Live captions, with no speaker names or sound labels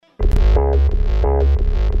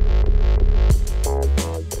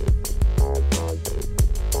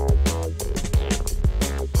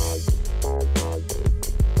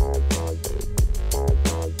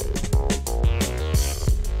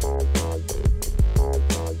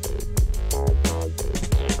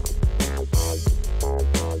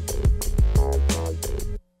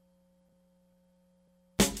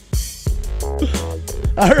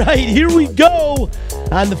All right, here we go.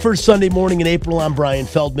 On the first Sunday morning in April, I'm Brian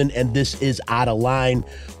Feldman, and this is Outta Line.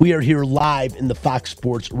 We are here live in the Fox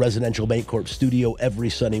Sports Residential Bancorp studio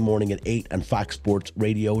every Sunday morning at 8 on Fox Sports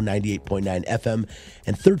Radio, 98.9 FM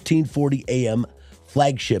and 1340 AM,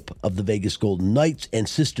 flagship of the Vegas Golden Knights and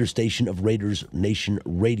sister station of Raiders Nation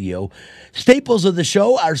Radio. Staples of the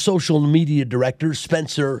show, our social media director,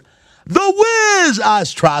 Spencer the Wiz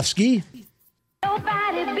Ostrovsky.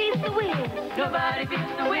 Nobody beats the Wiz. Nobody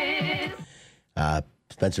beats the Wiz.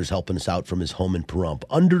 Spencer's helping us out from his home in Pahrump.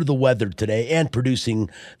 Under the weather today and producing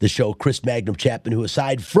the show, Chris Magnum Chapman, who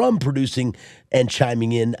aside from producing and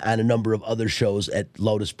chiming in on a number of other shows at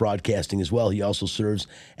Lotus Broadcasting as well, he also serves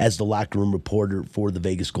as the locker room reporter for the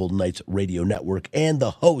Vegas Golden Knights radio network and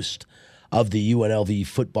the host of the UNLV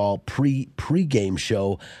football pre-game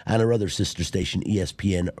show on our other sister station,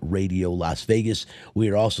 ESPN Radio Las Vegas. We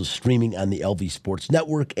are also streaming on the LV Sports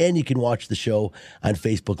Network, and you can watch the show on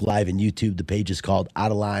Facebook Live and YouTube. The page is called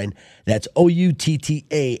Outta Line. That's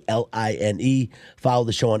OUTTALINE. Follow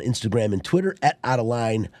the show on Instagram and Twitter at Outta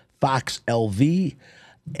Line Fox LV.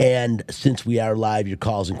 And since we are live, your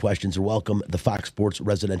calls and questions are welcome. The Fox Sports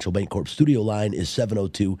Residential Bancorp studio line is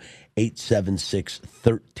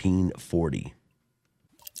 702-876-1340.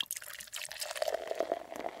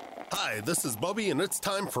 Hi, this is Bubby, and it's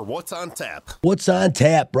time for What's on Tap. What's on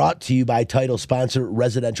Tap, brought to you by title sponsor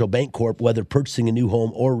Residential Bancorp. Whether purchasing a new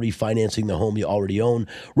home or refinancing the home you already own,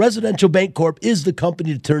 Residential Bancorp is the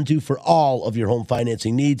company to turn to for all of your home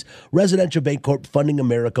financing needs. Residential Bancorp, funding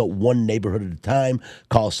America one neighborhood at a time.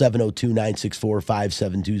 Call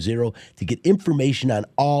 702-964-5720 to get information on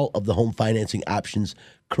all of the home financing options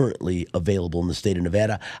currently available in the state of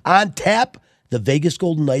Nevada. On Tap, the Vegas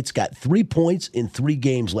Golden Knights got 3 points in 3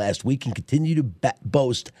 games last week and continue to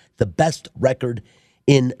boast the best record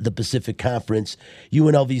in the Pacific Conference.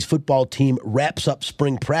 UNLV's football team wraps up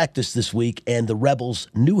spring practice this week, and the Rebels'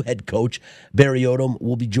 new head coach, Barry Odom,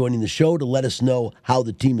 will be joining the show to let us know how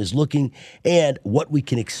the team is looking and what we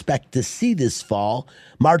can expect to see this fall.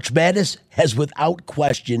 March Madness has without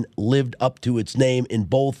question lived up to its name in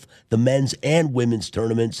both the men's and women's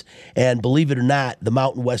tournaments, and believe it or not, the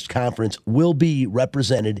Mountain West Conference will be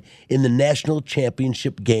represented in the national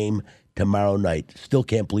championship game tomorrow night. Still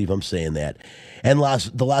can't believe I'm saying that. And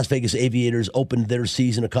the Las Vegas Aviators opened their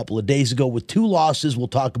season a couple of days ago with 2 losses. We'll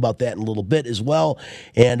talk about that in a little bit as well.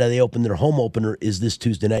 And they opened their home opener is this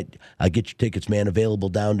Tuesday night. Get your tickets, man, available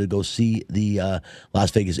down to go see the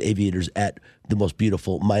Las Vegas Aviators at the most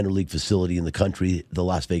beautiful minor league facility in the country, the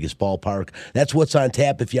Las Vegas Ballpark. That's what's on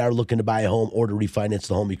tap. If you are looking to buy a home or to refinance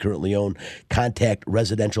the home you currently own, contact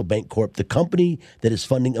Residential Bancorp, the company that is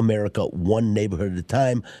funding America one neighborhood at a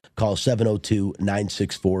time. Call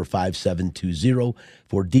 702-964-5720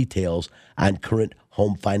 for details on current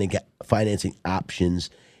home financing options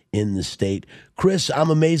in the state. Chris, I'm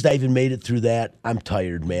amazed I even made it through that. I'm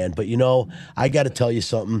tired, man. But, I got to tell you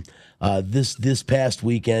something. This past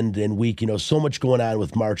weekend and week, so much going on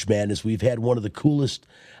with March Madness. We've had one of the coolest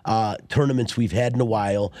tournaments we've had in a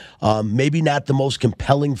while. Maybe not the most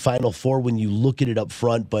compelling Final Four when you look at it up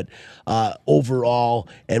front, but overall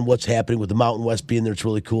and what's happening with the Mountain West being there, it's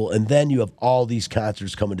really cool. And then you have all these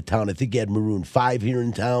concerts coming to town. I think you had Maroon 5 here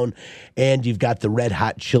in town, and you've got the Red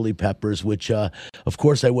Hot Chili Peppers, which, of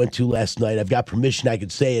course, I went to last night. I've got permission. I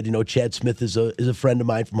could say it. Chad Smith is a friend of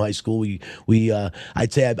mine from high school.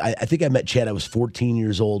 I'd say I think I met Chad. I was 14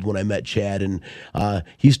 years old when I met Chad, and him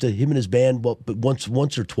and his band, but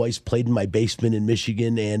once or twice played in my basement in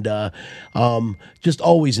Michigan, and just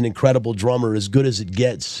always an incredible drummer, as good as it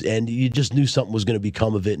gets, and you just knew something was going to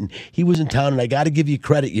become of it. And he was in town, and I got to give you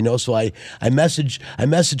credit, so I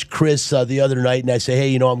messaged Chris the other night, and I say,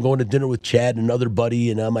 hey, I'm going to dinner with Chad and another buddy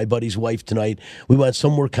and my buddy's wife tonight. We went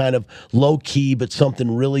somewhere kind of low key, but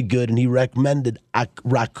something really good, and he recommended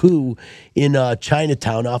Raku in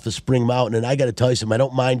Chinatown off of Spring Mountain. And I got to tell you something, I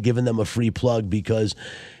don't mind giving them a free plug because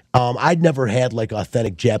I'd never had like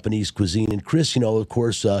authentic Japanese cuisine. And Chris, of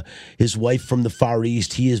course, his wife from the Far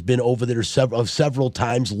East, he has been over there several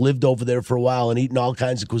times, lived over there for a while and eaten all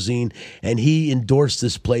kinds of cuisine. And he endorsed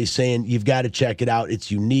this place saying, you've got to check it out.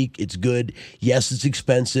 It's unique. It's good. Yes, it's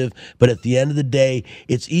expensive. But at the end of the day,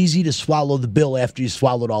 it's easy to swallow the bill after you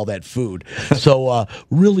swallowed all that food. So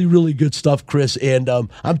really, really good stuff, Chris. And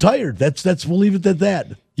I'm tired. We'll leave it at that.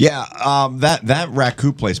 Yeah, that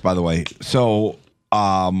Raku place, by the way. So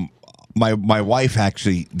my wife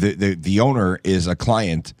actually, the owner is a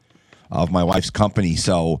client of my wife's company.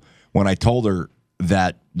 So when I told her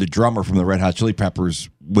that the drummer from the Red Hot Chili Peppers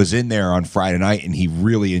was in there on Friday night and he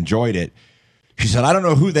really enjoyed it, she said, I don't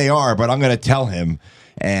know who they are, but I'm going to tell him.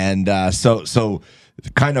 And so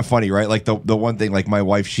kind of funny, right? Like the one thing, like my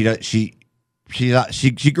wife, she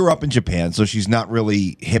grew up in Japan, so she's not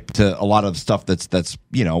really hip to a lot of stuff that's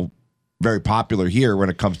very popular here when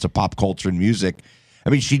it comes to pop culture and music. I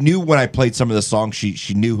mean, she knew when I played some of the songs,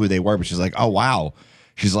 she knew who they were, but she's like, oh wow,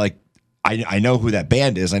 she's like, I know who that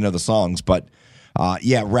band is, I know the songs, but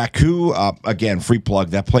yeah, Raku, again, free plug.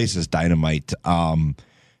 That place is dynamite.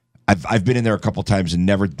 I've been in there a couple times and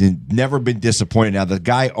never been disappointed. Now the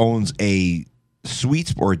guy owns a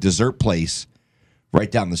sweets or a dessert place right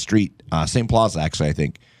down the street, same plaza actually, I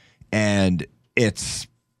think. And it's,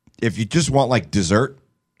 if you just want like dessert,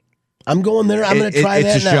 I'm going there. I'm going to try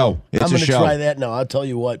that now. Show. I'm going to try that now. I'll tell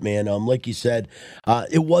you what, man. Like you said,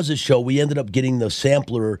 it was a show. We ended up getting the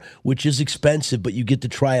sampler, which is expensive, but you get to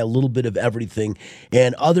try a little bit of everything.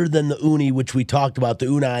 And other than the uni, which we talked about, the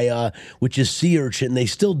unai, which is sea urchin, they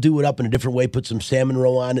still do it up in a different way, put some salmon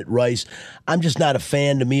roe on it, rice. I'm just not a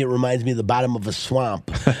fan. To me, it reminds me of the bottom of a swamp.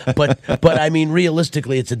 But I mean,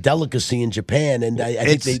 realistically, it's a delicacy in Japan, and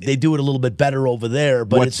I think they do it a little bit better over there,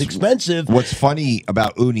 but it's expensive. What's funny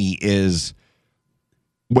about uni is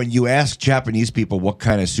when you ask Japanese people what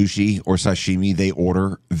kind of sushi or sashimi they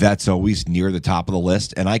order, that's always near the top of the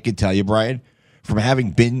list. And I can tell you, Brian, from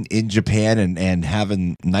having been in Japan and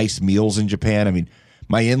having nice meals in Japan, I mean,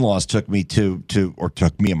 my in-laws took me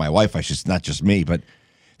took me and my wife, I should, not just me, but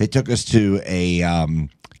they took us to a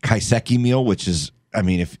kaiseki meal, which is, I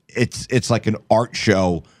mean, if it's like an art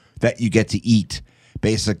show that you get to eat,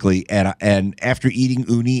 basically. And after eating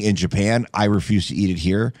uni in Japan, I refuse to eat it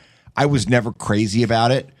here. I was never crazy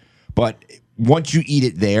about it, but once you eat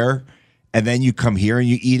it there and then you come here and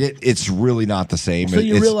you eat it, it's really not the same. So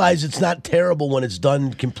you realize it's not terrible when it's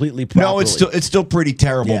done completely properly. No, it's still pretty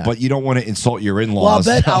terrible, but you don't want to insult your in-laws.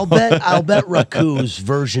 Well, I'll bet Raku's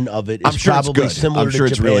version of it is probably similar to Japan's. I'm sure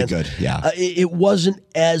it's really good. Yeah, it wasn't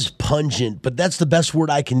as pungent, but that's the best word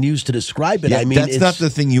I can use to describe it. Yeah, I mean, that's not the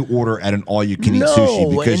thing you order at an all-you-can-eat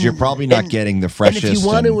sushi because you're probably not getting the freshest. And if you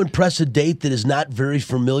want to impress a date that is not very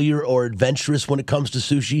familiar or adventurous when it comes to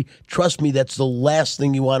sushi, trust me, that's the last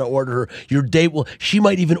thing you want to order her. Your date she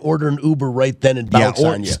might even order an Uber right then and bounce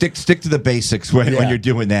on you. Stick to the basics when you're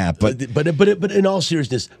doing that. But in all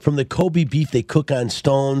seriousness, from the Kobe beef they cook on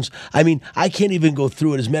stones, I mean, I can't even go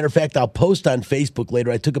through it. As a matter of fact, I'll post on Facebook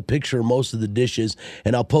later. I took a picture of most of the dishes,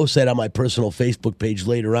 and I'll post that on my personal Facebook page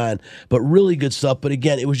later on. But really good stuff. But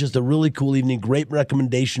again, it was just a really cool evening. Great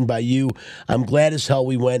recommendation by you. I'm glad as hell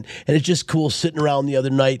we went. And it's just cool sitting around the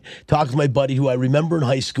other night, talking to my buddy who I remember in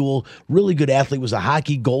high school, really good athlete, was a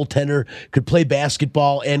hockey goaltender, could play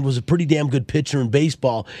basketball, and was a pretty damn good pitcher in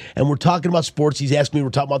baseball. And we're talking about sports. He's asking me, we're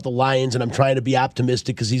talking about the Lions, and I'm trying to be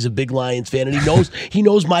optimistic because he's a big Lions fan, and he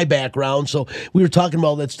knows my background. So we were talking about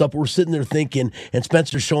all that stuff. We're sitting there thinking, and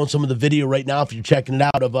Spencer's showing some of the video right now if you're checking it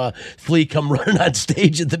out of Flea come running on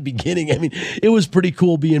stage at the beginning. I mean, it was pretty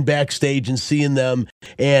cool being backstage and seeing them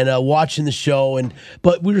and watching the show.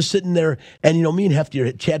 But we were sitting there, and me and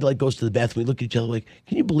Hefty, Chad goes to the bathroom. We look at each other like,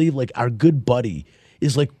 can you believe our good buddy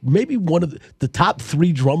is maybe one of the top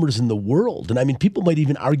 3 drummers in the world. And I mean, people might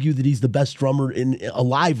even argue that he's the best drummer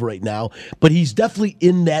alive right now, but he's definitely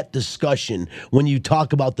in that discussion. When you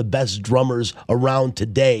talk about the best drummers around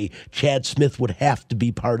today, Chad Smith would have to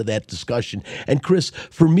be part of that discussion. And Chris,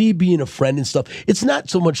 for me being a friend and stuff, it's not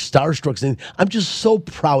so much starstruck. I'm just so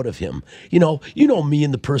proud of him. You know me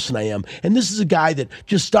and the person I am. And this is a guy that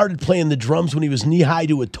just started playing the drums when he was knee-high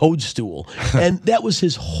to a toadstool. And that was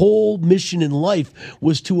his whole mission in life,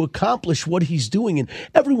 was to accomplish what he's doing. And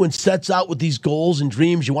everyone sets out with these goals and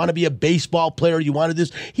dreams. You want to be a baseball player. You wanted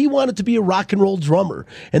this. He wanted to be a rock and roll drummer.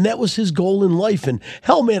 And that was his goal in life. And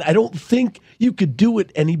hell, man, I don't think you could do it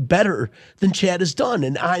any better than Chad has done.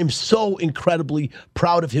 And I'm so incredibly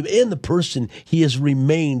proud of him. And the person he has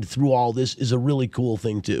remained through all this is a really cool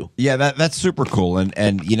thing, too. Yeah, that's super cool. And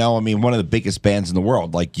I mean, one of the biggest bands in the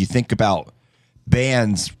world. You think about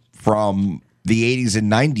bands from the 80s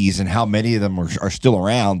and 90s and how many of them are still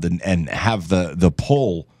around and have the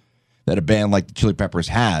pull that a band like the Chili Peppers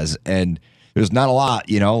has. And there's not a lot,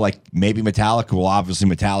 maybe Metallica. Well, obviously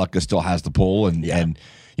Metallica still has the pull. And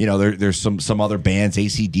there's some other bands,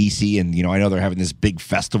 AC/DC, and, I know they're having this big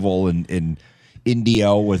festival in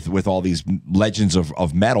Indio with all these legends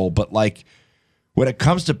of metal. But, when it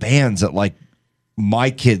comes to bands that,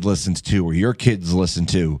 my kid listens to or your kids listen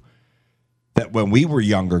to, that when we were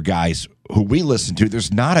younger guys who we listened to, there's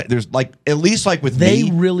at least with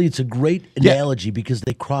me. It's a great analogy because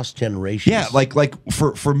they cross generations. Yeah,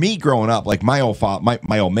 for me growing up, my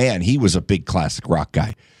old man, he was a big classic rock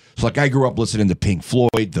guy. So I grew up listening to Pink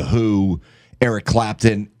Floyd, The Who, Eric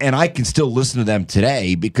Clapton, and I can still listen to them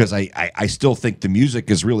today because I still think the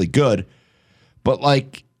music is really good. but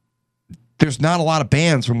like there's not a lot of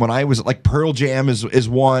bands from when I was like Pearl Jam is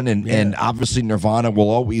one, and obviously Nirvana will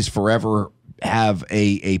always forever have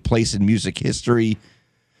a place in music history.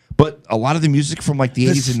 But a lot of the music from like the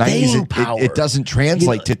 80s and 90s, it doesn't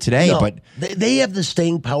translate to today. No, but they have the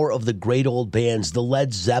staying power of the great old bands, the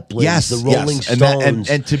Led Zeppelins, the Rolling Stones.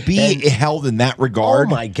 And to be held in that regard.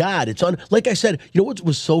 Oh, my God. It's on. Like I said, you know what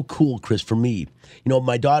was so cool, Chris, for me? You know,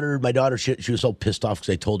 my daughter, she was so pissed off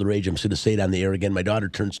because I told her age. I'm just going to say it on the air again. My daughter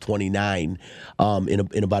turns 29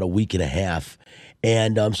 in about a week and a half.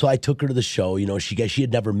 And so I took her to the show. You know, she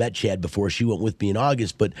had never met Chad before. She went with me in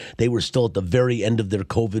August, but they were still at the very end of their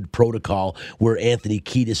COVID protocol where Anthony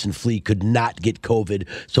Kiedis and Flea could not get COVID.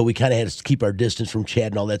 So we kind of had to keep our distance from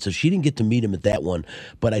Chad and all that. So she didn't get to meet him at that one.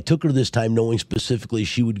 But I took her this time knowing specifically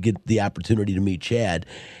she would get the opportunity to meet Chad.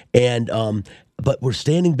 And but we're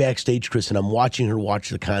standing backstage, Chris, and I'm watching her watch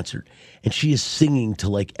the concert. And she is singing to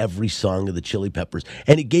like every song of the Chili Peppers.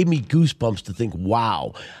 And it gave me goosebumps to think,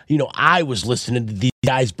 wow, you know, I was listening to these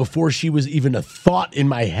guys before she was even a thought in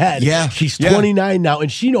my head. Yeah. She's 29 now,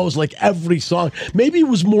 and she knows like every song. Maybe it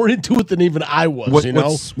was more into it than even I was, you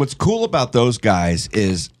know? What's cool about those guys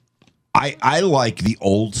is I like the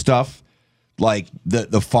old stuff. Like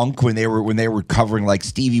the funk when they were covering like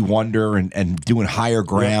Stevie Wonder and doing Higher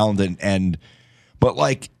Ground but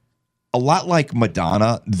like a lot like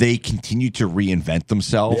Madonna, they continue to reinvent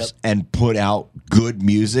themselves and put out good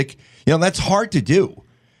music. You know, that's hard to do.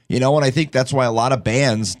 You know, and I think that's why a lot of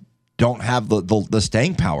bands don't have the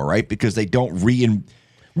staying power, right? Because they don't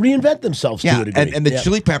reinvent themselves to a degree. And the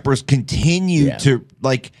Chili Peppers continue to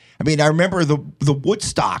like. I mean, I remember the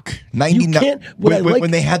Woodstock '99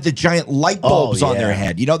 when they had the giant light bulbs on their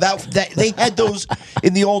head. You know that they had those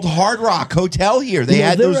in the old Hard Rock Hotel here. They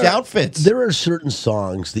had those outfits. There are certain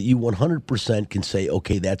songs that you 100% can say,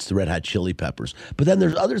 okay, that's the Red Hot Chili Peppers. But then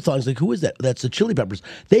there's other songs like, who is that? That's the Chili Peppers.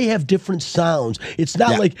 They have different sounds. It's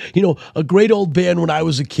not like, you know, a great old band when I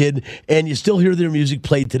was a kid, and you still hear their music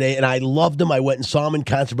played today. And I loved them. I went and saw them in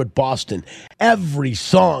concert at Boston. Every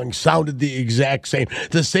song sounded the exact same.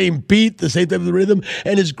 The same beat, the same type of rhythm.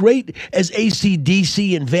 And as great as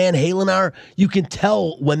AC/DC and Van Halen are, you can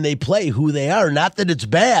tell when they play who they are. Not that it's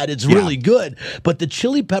bad, it's really good. But the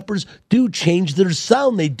Chili Peppers do change their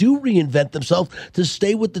sound. They do reinvent themselves to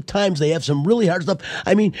stay with the times. They have some really hard stuff.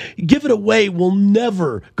 I mean, Give It Away will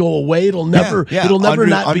never go away. It'll never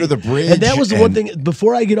not Under be. the Bridge. And that was the one thing,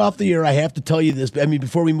 before I get off the air, I have to tell you this. I mean,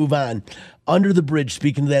 before we move on, Under the Bridge,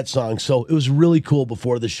 speaking of that song, so it was really cool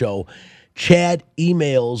before the show. Chad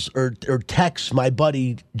emails or texts my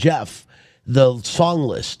buddy Jeff the song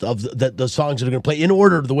list of the songs that are going to play in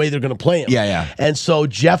order the way they're going to play them. Yeah. And so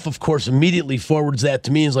Jeff, of course, immediately forwards that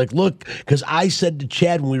to me and is like, look, because I said to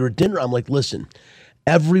Chad when we were at dinner, I'm like, listen,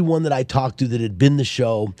 everyone that I talked to that had been to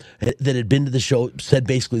the show said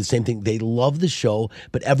basically the same thing. They love the show,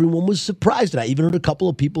 but everyone was surprised. And I even heard a couple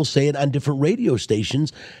of people say it on different radio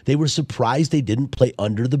stations. They were surprised they didn't play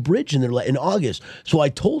Under the Bridge in August. So I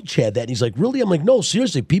told Chad that, and he's like, really? I'm like, no,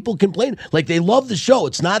 seriously, people complain. Like, they love the show.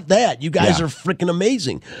 It's not that. You guys are freaking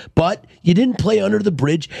amazing. But you didn't play Under the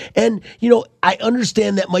Bridge. And, you know, I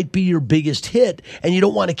understand that might be your biggest hit, and you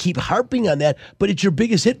don't want to keep harping on that, but it's your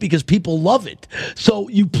biggest hit because people love it. So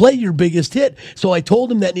you play your biggest hit. So I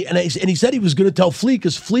told him that, and he said he was going to tell Flea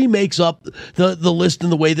because Flea makes up the list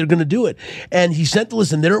and the way they're going to do it. And he sent the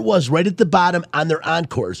list, and there it was, right at the bottom on their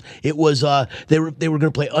encores. It was they were going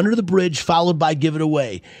to play Under the Bridge, followed by Give It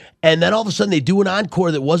Away. And then all of a sudden they do an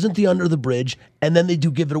encore that wasn't the Under the Bridge, and then they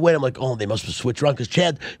do Give It Away. I'm like, oh, they must have switched around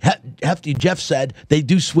because Hefty Jeff said they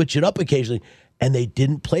do switch it up occasionally. And they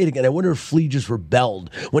didn't play it again. I wonder if Flea just rebelled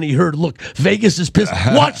when he heard, look, Vegas is pissed.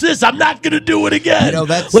 Watch this. I'm not going to do it again. You know,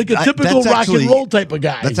 that's like a typical rock and roll type of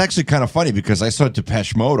guy. That's actually kind of funny because I saw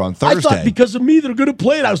Depeche Mode on Thursday. I thought because of me they're going to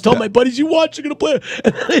play it. I was telling my buddies, you watch, they're going to play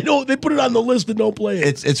it. And they put it on the list and don't play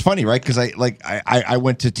it. It's funny, right? Because I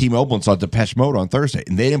went to T-Mobile and saw Depeche Mode on Thursday,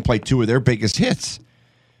 and they didn't play two of their biggest hits.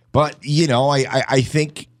 But, you know, I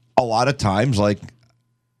think a lot of times, like,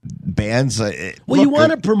 bands you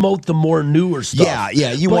want to promote the more newer stuff.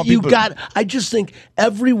 I just think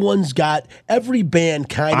every band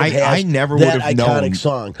kind of has I never would that have iconic known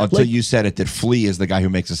song until you said it that Flea is the guy who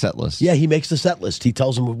makes a set list. Yeah, he makes the set list. He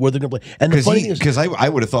tells them where they're going to play. And the funny thing is, because I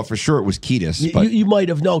would have thought for sure it was Kiedis. You might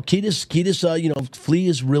have Kiedis. You know,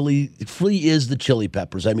 Flea is the Chili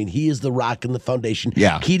Peppers. I mean, he is the rock and the foundation.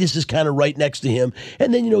 Yeah, Kiedis is kind of right next to him.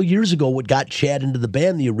 And then, you know, years ago, what got Chad into the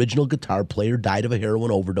band, the original guitar player died of a heroin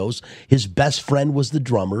overdose. overdose. His best friend was the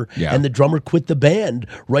drummer, Yeah. and the drummer quit the band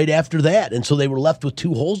right after that. And so they were left with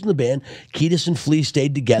two holes in the band. Kiedis and Flea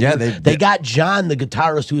stayed together. Yeah, they got John, the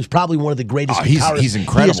guitarist, who is probably one of the greatest Oh, he's guitarists.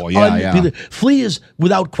 incredible. He is Yeah. Flea is,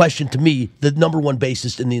 without question, to me, the number one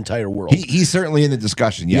bassist in the entire world. He's certainly in the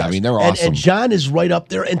discussion. Yeah, Yes. I mean, they're awesome. And John is right up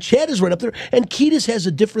there, and Chad is right up there. And Kiedis has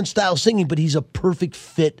a different style singing, but he's a perfect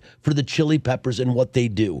fit for the Chili Peppers and what they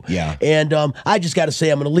do. Yeah. And I just got to say,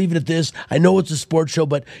 I'm going to leave it at this. I know it's a sports show,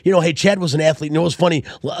 but, hey, Chad was an athlete. You know what's funny?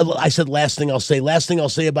 I said last thing I'll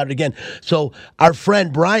say about it again. So our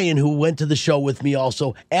friend Brian, who went to the show with me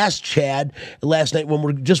also, asked Chad last night when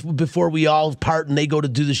we're just before we all part and they go to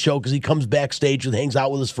do the show, because he comes backstage and hangs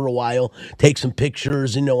out with us for a while, takes some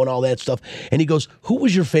pictures, and all that stuff. And he goes, who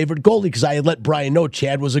was your favorite goalie? Because I had let Brian know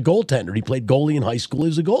Chad was a goaltender. He played goalie in high school. He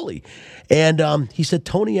was a goalie. And he said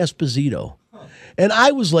Tony Esposito. And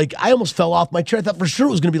I was like, I almost fell off my chair. I thought for sure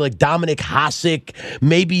it was going to be like Dominic Hasek,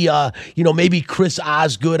 maybe, maybe Chris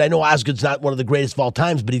Osgood. I know Osgood's not one of the greatest of all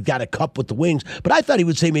times, but he's got a cup with the Wings. But I thought he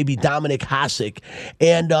would say maybe Dominic Hasek,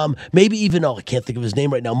 and maybe even, I can't think of his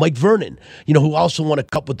name right now, Mike Vernon, who also won a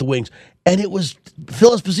cup with the Wings. And it was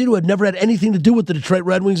Phil Esposito had never had anything to do with the Detroit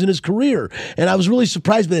Red Wings in his career. And I was really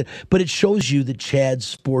surprised by it. But it shows you that Chad's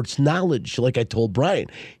sports knowledge, like I told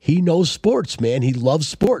Brian, he knows sports, man. He loves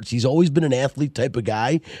sports. He's always been an athlete type of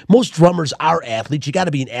guy. Most drummers are athletes. You got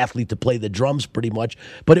to be an athlete to play the drums pretty much.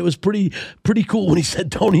 But it was pretty cool when he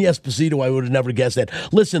said Tony Esposito. I would have never guessed that.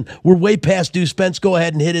 Listen, we're way past due. Spence, go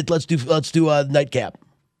ahead and hit it. Let's do a nightcap.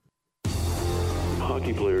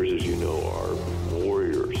 Hockey players, as you know, are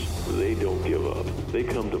warriors. They don't give up. They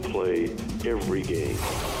come to play every game.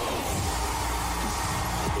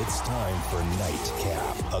 It's time for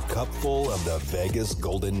Nightcap, a cupful of the Vegas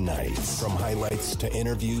Golden Knights. From highlights to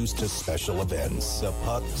interviews to special events, the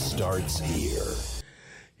puck starts here.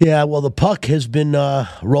 Yeah, well, the puck has been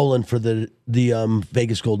rolling for the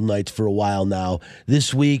Vegas Golden Knights for a while now.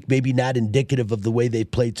 This week, maybe not indicative of the way they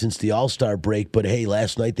played since the All-Star break, but hey,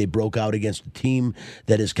 last night they broke out against a team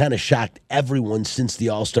that has kind of shocked everyone since the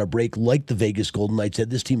All-Star break, like the Vegas Golden Knights.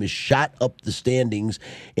 This team has shot up the standings,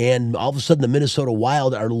 and all of a sudden the Minnesota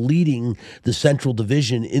Wild are leading the Central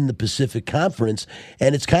Division in the Pacific Conference,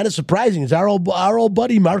 and it's kind of surprising. It's our old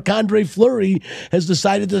buddy Marc-Andre Fleury has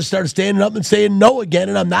decided to start standing up and saying no again,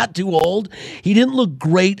 and I'm not too old. He didn't look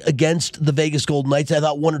great against the Vegas Golden Knights. I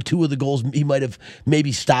thought one or two of the goals he might have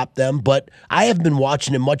maybe stopped them, but I haven't been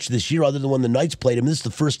watching him much this year other than when the Knights played him. This is the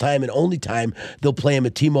first time and only time they'll play him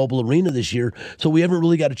at T-Mobile Arena this year, so we haven't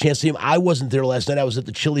really got a chance to see him. I wasn't there last night. I was at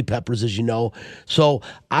the Chili Peppers, as you know, so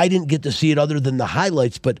I didn't get to see it other than the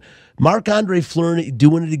highlights, but Marc-Andre Fleury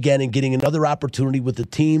doing it again and getting another opportunity with a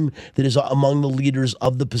team that is among the leaders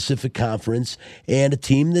of the Pacific Conference, and a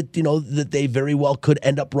team that that they very well could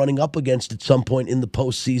end up running up against at some point in the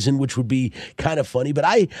postseason, which would be kind of funny. But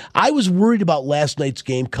I was worried about last night's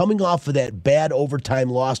game, coming off of that bad overtime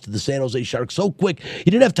loss to the San Jose Sharks so quick. You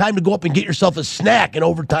didn't have time to go up and get yourself a snack in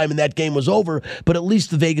overtime, and that game was over. But at least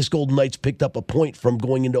the Vegas Golden Knights picked up a point from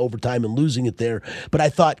going into overtime and losing it there. But I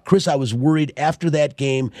thought, Chris, I was worried after that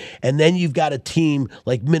game. And then you've got a team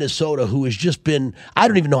like Minnesota who has just been, I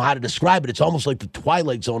don't even know how to describe it. It's almost like the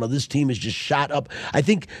twilight zone of this team has just shot up. I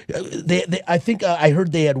think I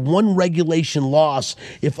heard they had one regulation loss.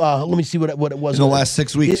 If let me see what it was. In the last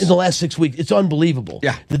 6 weeks. In the last 6 weeks. It's unbelievable.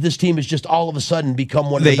 Yeah. That this team has just all of a sudden become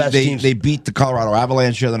one of the best teams. They beat the Colorado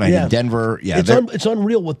Avalanche the other night in Denver. Yeah, it's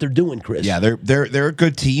unreal what they're doing, Chris. Yeah, they're a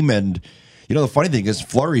good team, and the funny thing is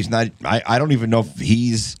Fleury's not. I don't even know if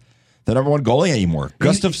he's the number one goalie anymore.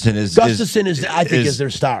 Gustafsson is their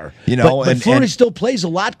star. But Fleury still plays a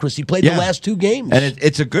lot, Chris. He played the last two games, and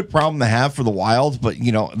it's a good problem to have for the Wild. But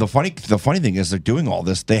the funny thing is they're doing all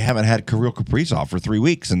this. They haven't had Kirill Kaprizov for 3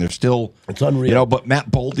 weeks, and they're still. It's unreal. But Matt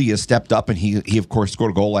Boldy has stepped up, and he of course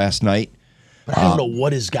scored a goal last night. But I don't know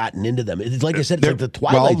what has gotten into them. It's like I said, it's like the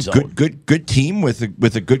twilight zone. Good team with a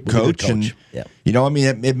good coach, and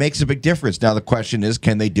it makes a big difference. Now the question is,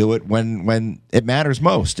 can they do it when it matters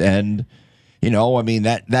most? And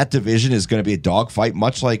that division is going to be a dogfight,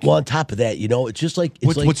 much like. Well, on top of that, it's just like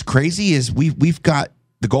what's crazy is we've got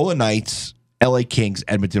the Golden Knights, L.A. Kings,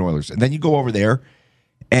 Edmonton Oilers, and then you go over there,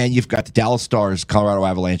 and you've got the Dallas Stars, Colorado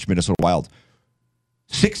Avalanche, Minnesota Wild.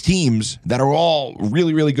 6 teams that are all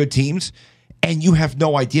really, really good teams. And you have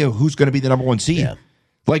no idea who's going to be the number one seed. Yeah.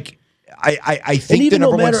 Like, I think the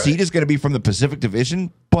number one seed is going to be from the Pacific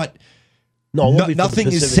Division, but No, it won't be from nothing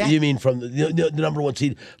the is Pacific. set. You mean from the number one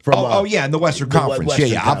seed from? Yeah, in the Western Conference. Western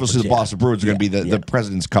yeah. Obviously, the Conference, Boston Bruins are going to be the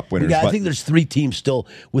President's Cup winners. Yeah, I but- think there's 3 teams still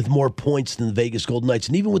with more points than the Vegas Golden Knights,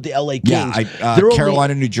 and even with the LA Kings, yeah, they're only-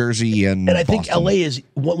 Carolina, New Jersey, and I think Boston. LA is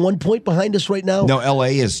 1 point behind us right now. No,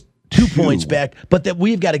 LA is 2 points back, but that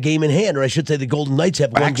we've got a game in hand, or I should say, the Golden Knights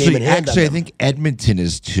have one game in hand. Actually, I think Edmonton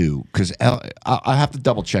is 2 because I have to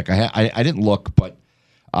double check. I didn't look, but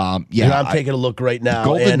I'm taking a look right now.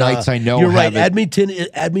 Golden Knights, I know, you're right. have Edmonton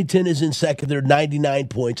is in second. They're 99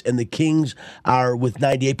 points, and the Kings are with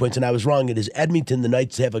 98 points. And I was wrong. It is Edmonton. The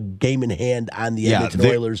Knights have a game in hand on the Edmonton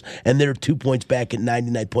Oilers, and they're 2 points back at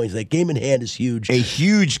 99 points. That game in hand is huge. A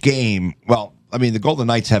huge game. Well, I mean, the Golden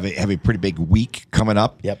Knights have a pretty big week coming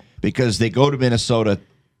up. Yep. Because they go to Minnesota.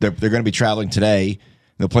 They're going to be traveling today.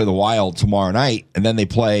 They'll play the Wild tomorrow night, and then they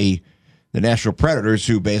play the Nashville Predators,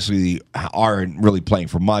 who basically aren't really playing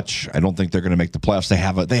for much. I don't think they're going to make the playoffs.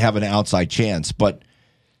 They have an outside chance, but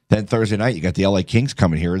then Thursday night you got the LA Kings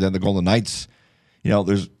coming here. Then the Golden Knights.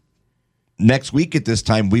 There's next week at this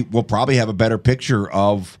time we'll probably have a better picture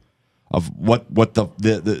of what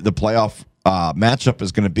the playoff matchup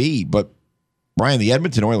is going to be. But Brian, the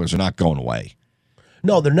Edmonton Oilers are not going away.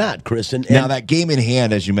 No, they're not, Chris. And now that game in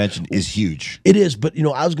hand, as you mentioned, is huge. It is, but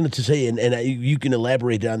I was going to say, and you can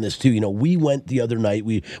elaborate on this too. We went the other night.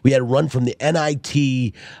 We had a run from the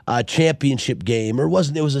NIT championship game, or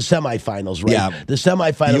wasn't it? Was the semifinals, right? Yeah, the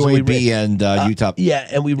semifinals. UAB and Utah. Yeah,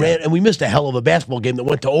 and we ran, and we missed a hell of a basketball game that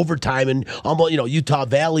went to overtime, and almost Utah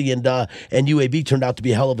Valley and UAB turned out to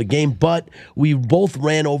be a hell of a game. But we both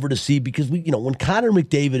ran over to see because when Connor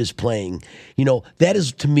McDavid is playing, that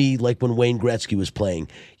is to me like when Wayne Gretzky was playing.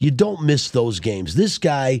 You don't miss those games. This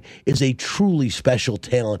guy is a truly special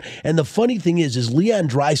talent. And the funny thing is Leon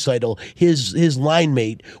Draisaitl, his line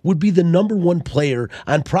mate, would be the number 1 player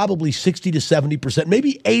on probably 60 to 70%,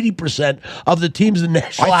 maybe 80% of the teams in the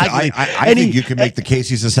National Hockey League. I think you can make the case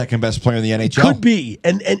he's the second best player in the NHL. Could be.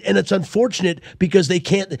 And it's unfortunate because they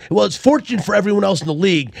can't. Well, it's fortunate for everyone else in the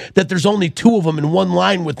league that there's only 2 of them in one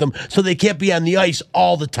line with them, so they can't be on the ice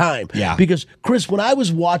all the time. Yeah. Because, Chris, when I was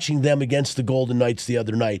watching them against the Golden Knights the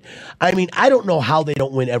other night, I don't know how they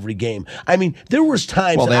don't win every game. There was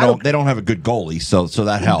times. Well, they don't have a good goalie, so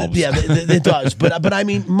that helps. Yeah, it does. But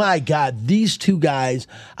my God, these 2 guys.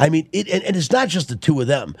 And it's not just the 2 of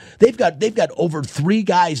them. They've got over 3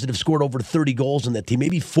 guys that have scored over 30 goals in that team.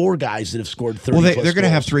 Maybe 4 guys that have scored 30. Well, they're going to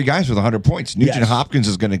have 3 guys with 100 points. Nugent Hopkins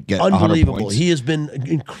is going to get 100 points. He has been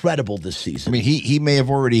incredible this season. He may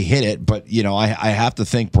have already hit it, but I have to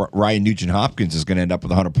think Ryan Nugent Hopkins is going to end up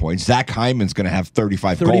with 100 points. Zach Hyman's going to have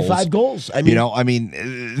 35 goals.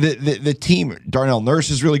 The team, Darnell Nurse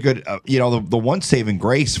is really good. The one saving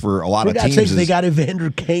grace for a lot of teams they got Evander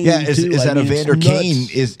Kane. Yeah, is too. that Evander Kane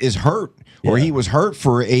is hurt, or he was hurt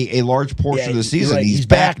for a large portion of the season. Right. He's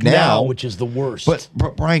back now, which is the worst. But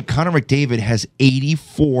Brian, Connor McDavid has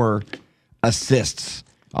 84 assists.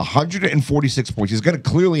 146 points. He's going to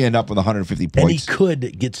clearly end up with 150 points, and he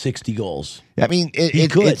could get 60 goals.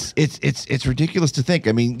 It's ridiculous to think.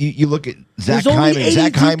 You look at Zach There's only Hyman.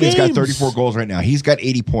 Zach Hyman's got games. 34 goals right now. He's got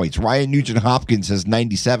 80 points. Ryan Nugent Hopkins has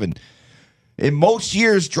 97. In most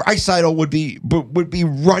years, Draisaitl would be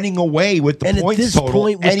running away with the points at this total,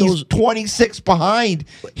 point, and he's 26 behind.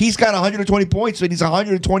 He's got 120 points, but he's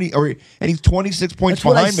 120, and he's 26 points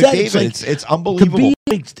behind McDavid. It's unbelievable. To be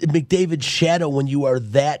McDavid's shadow when you are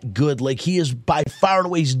that good, like he is by far and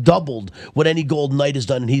away, he's doubled what any Golden Knight has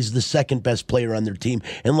done, and he's the second best player on their team.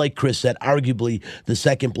 And like Chris said, arguably the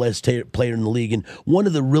second best player in the league. And one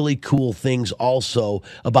of the really cool things also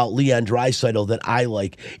about Leon Draisaitl that I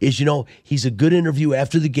like is, he's a good interview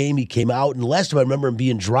after the game. He came out, and last time I remember him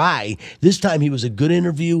being dry. This time he was a good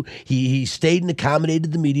interview. He stayed and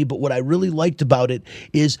accommodated the media. But what I really liked about it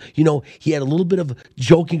is, he had a little bit of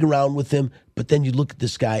joking around with him. But then you look at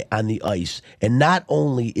this guy on the ice, and not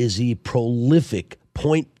only is he prolific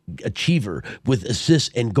point achiever with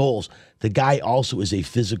assists and goals, the guy also is a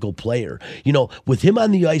physical player. With him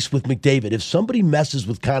on the ice with McDavid, if somebody messes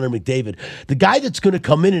with Connor McDavid, the guy that's going to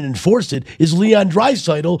come in and enforce it is Leon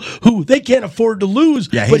Draisaitl, who they can't afford to lose.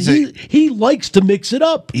 Yeah, but he likes to mix it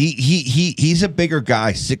up. He's a bigger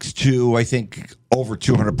guy, 6'2", I think, over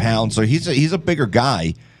 200 pounds. So he's a bigger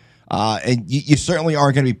guy. And you certainly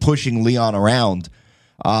aren't going to be pushing Leon around.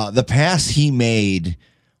 The pass he made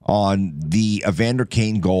on the Evander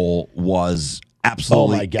Kane goal was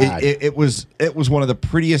absolutely. Oh my God! It was one of the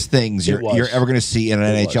prettiest things you're ever going to see in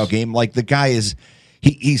an NHL game. Like the guy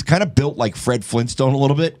he's kind of built like Fred Flintstone a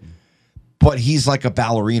little bit, but he's like a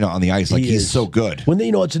ballerina on the ice. Like he's is. so good. When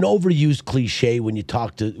it's an overused cliche when you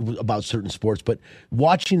talk about certain sports, but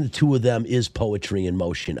watching the two of them is poetry in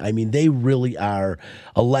motion. I mean, they really are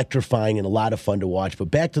electrifying and a lot of fun to watch.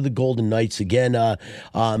 But back to the Golden Knights again.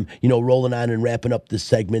 Rolling on and wrapping up this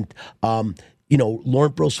segment.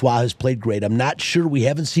 Laurent Brossoit has played great. I'm not sure. We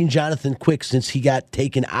haven't seen Jonathan Quick since he got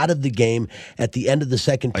taken out of the game at the end of the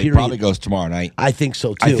second period. He probably goes tomorrow night. I think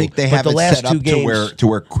so, too. I think they have the it last set up two games, to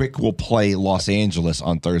where Quick will play Los Angeles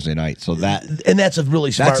on Thursday night. So that's a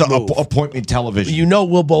really smart move. Appointment television.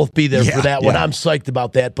 We'll both be there for that one. Yeah. I'm psyched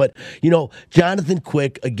about that. But, Jonathan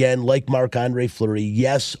Quick, again, like Marc-Andre Fleury,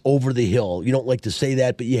 yes, over the hill. You don't like to say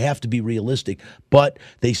that, but you have to be realistic. But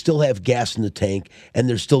they still have gas in the tank, and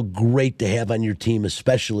they're still great to have on your team,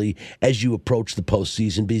 especially as you approach the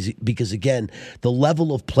postseason, because again, the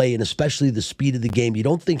level of play and especially the speed of the game, you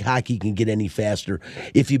don't think hockey can get any faster.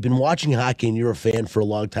 If you've been watching hockey and you're a fan for a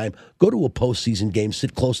long time, go to a postseason game,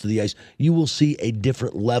 sit close to the ice. You will see a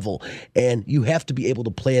different level, and you have to be able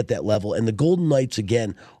to play at that level. And the Golden Knights,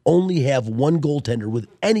 again, only have one goaltender with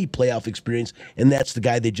any playoff experience, and that's the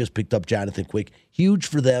guy they just picked up, Jonathan Quick. Huge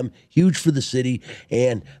for them, huge for the city,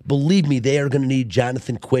 and believe me, they are going to need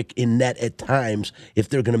Jonathan Quick in net at times if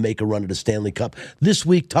they're going to make a run at the Stanley Cup. This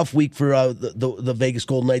week, tough week for the Vegas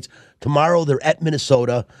Golden Knights. Tomorrow, they're at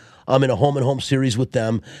Minnesota. In a home-and-home series with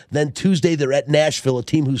them. Then Tuesday, they're at Nashville, a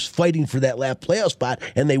team who's fighting for that last playoff spot,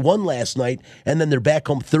 and they won last night. And then they're back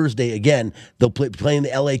home Thursday again. They'll play playing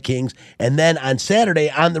the LA Kings. And then on Saturday,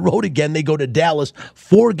 on the road again, they go to Dallas.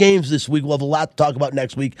 4 games this week. We'll have a lot to talk about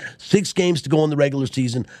next week. 6 games to go in the regular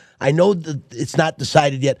season. I know that it's not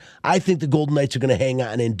decided yet. I think the Golden Knights are going to hang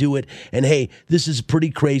on and do it. And, hey, this is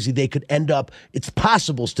pretty crazy. They could end up – it's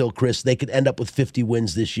possible still, Chris, they could end up with 50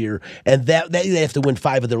 wins this year. And that they have to win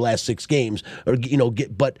 5 of their last 6 games.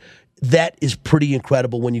 But that is pretty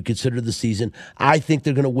incredible when you consider the season. I think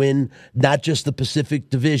they're going to win not just the Pacific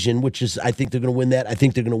Division, which is I think they're going to win that. I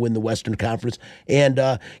think they're going to win the Western Conference. And,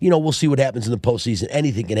 we'll see what happens in the postseason.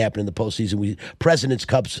 Anything can happen in the postseason. President's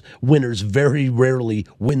Cups winners very rarely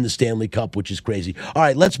win the Stanley Cup, which is crazy. All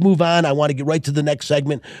right, let's move on. I want to get right to the next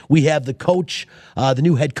segment. We have the coach, the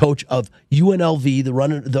new head coach of UNLV,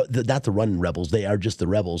 not the running Rebels. They are just the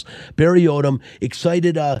Rebels. Barry Odom,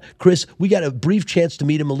 excited. Chris, we got a brief chance to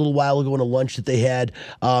meet him a little while ago in a lunch that they had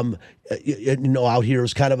out here. It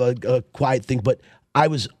was kind of a quiet thing, but I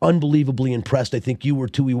was unbelievably impressed. I think you were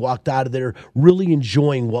too. We walked out of there really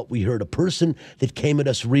enjoying what we heard. A person that came at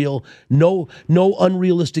us real, no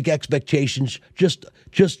unrealistic expectations,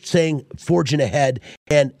 just saying forging ahead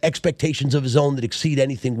and expectations of his own that exceed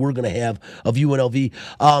anything we're going to have of UNLV.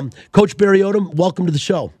 Coach Barry Odom, welcome to the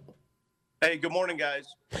show. Hey, good morning, guys.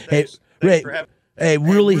 Thanks for having me. Hey,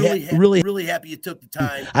 really happy you took the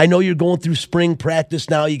time. I know you're going through spring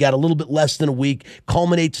practice now. You got a little bit less than a week.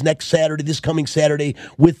 Culminates this coming Saturday,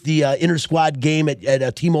 with the inter-squad game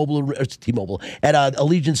at T-Mobile, at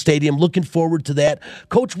Allegiant Stadium. Looking forward to that.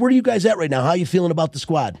 Coach, where are you guys at right now? How are you feeling about the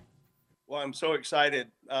squad? Well, I'm so excited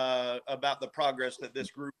about the progress that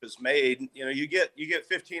this group has made. You get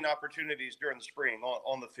 15 opportunities during the spring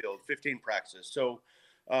on the field, 15 practices. So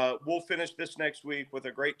we'll finish this next week with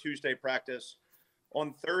a great Tuesday practice.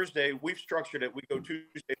 On Thursday, we've structured it. We go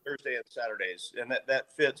Tuesday, Thursday, and Saturdays, and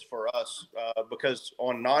that fits for us because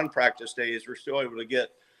on non-practice days, we're still able to get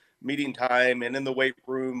meeting time and in the weight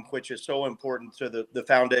room, which is so important to the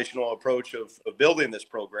foundational approach of building this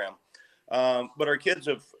program. But our kids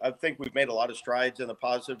I think we've made a lot of strides in the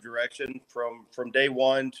positive direction from day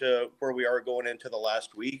one to where we are going into the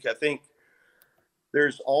last week. I think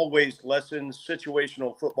there's always lessons,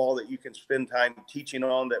 situational football that you can spend time teaching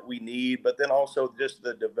on that we need, but then also just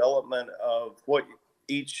the development of what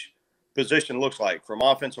each position looks like, from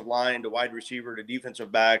offensive line to wide receiver to defensive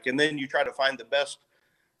back. And then you try to find the best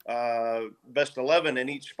 11 in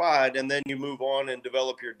each spot, and then you move on and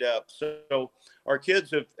develop your depth. So our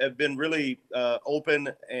kids have been really open,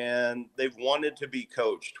 and they've wanted to be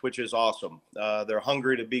coached, which is awesome. They're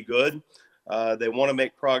hungry to be good. They want to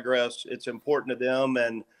make progress. It's important to them.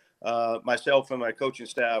 And myself and my coaching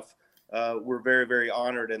staff, we're very, very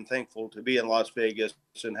honored and thankful to be in Las Vegas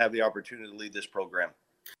and have the opportunity to lead this program.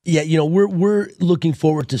 Yeah, we're looking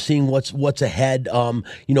forward to seeing what's ahead.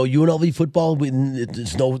 UNLV football,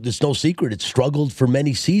 it's no secret. It's struggled for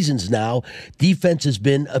many seasons now. Defense has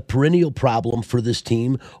been a perennial problem for this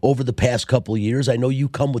team over the past couple of years. I know you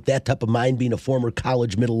come with that type of mind, being a former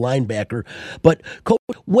college middle linebacker. But Coach,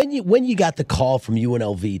 when you got the call from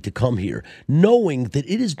UNLV to come here, knowing that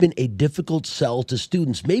it has been a difficult sell to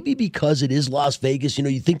students, maybe because it is Las Vegas,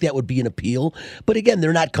 you think that would be an appeal. But again,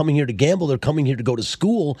 they're not coming here to gamble. They're coming here to go to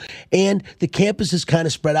school. school, and the campus is kind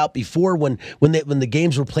of spread out. Before, when the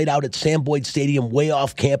games were played out at Sam Boyd Stadium, way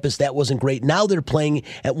off campus, that wasn't great. Now they're playing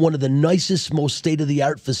at one of the nicest, most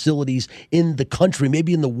state-of-the-art facilities in the country,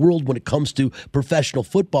 maybe in the world when it comes to professional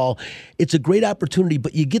football. It's a great opportunity,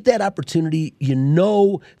 but you get that opportunity, you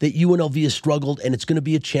know that UNLV has struggled, and it's going to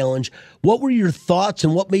be a challenge. What were your thoughts,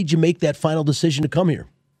 and what made you make that final decision to come here?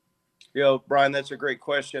 Brian, that's a great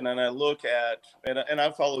question. And I look at, and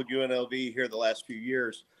I've followed UNLV here the last few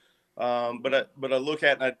years, but I look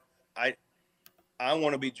at, and I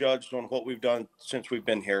want to be judged on what we've done since we've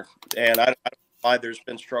been here. And I don't know why there's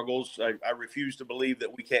been struggles. I refuse to believe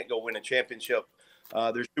that we can't go win a championship.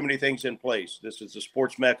 There's too many things in place. This is the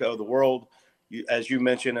sports mecca of the world. As you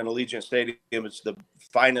mentioned, in Allegiant Stadium, it's the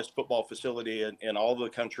finest football facility in all the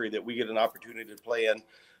country that we get an opportunity to play in.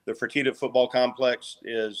 The Fertitta Football Complex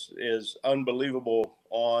is unbelievable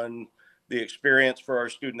on the experience for our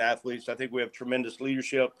student athletes. I think we have tremendous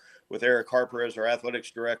leadership with Eric Harper as our athletics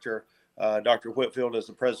director, Dr. Whitfield as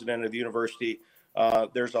the president of the university.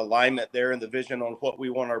 There's alignment there in the vision on what we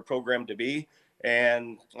want our program to be.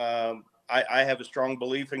 And I have a strong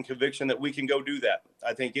belief and conviction that we can go do that.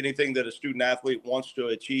 I think anything that a student athlete wants to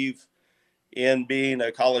achieve in being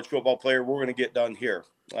a college football player, we're going to get done here.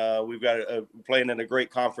 We've got playing in a great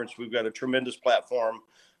conference. We've got a tremendous platform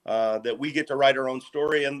that we get to write our own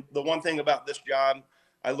story. And the one thing about this job,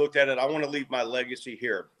 I looked at it, I want to leave my legacy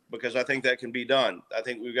here because I think that can be done. I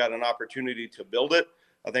think we've got an opportunity to build it.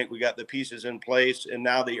 I think we got the pieces in place, and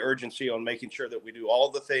now the urgency on making sure that we do all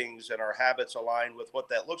the things and our habits align with what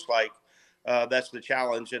that looks like. That's the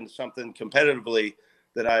challenge, and something competitively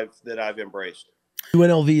that I've embraced.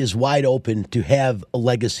 UNLV is wide open to have a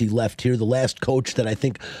legacy left here. The last coach that I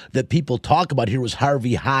think that people talk about here was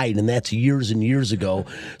Harvey Hyde, and that's years and years ago.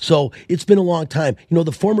 So it's been a long time. You know,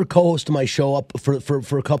 the former co-host of my show up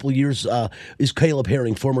for a couple of years is Caleb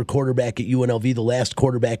Herring, former quarterback at UNLV, the last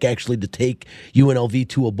quarterback actually to take UNLV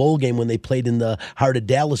to a bowl game when they played in the Heart of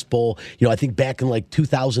Dallas Bowl, you know, I think back in like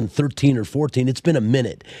 2013 or 14. It's been a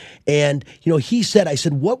minute. And, you know, he said, I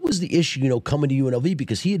said, what was the issue, you know, coming to UNLV?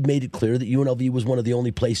 Because he had made it clear that UNLV was one of the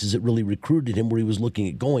only places that really recruited him where he was looking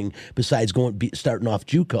at going besides starting off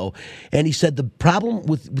JUCO. And he said the problem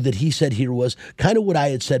that he said here was kind of what I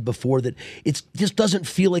had said before, that it just doesn't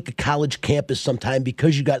feel like a college campus sometime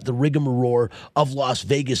because you got the rigmarole of Las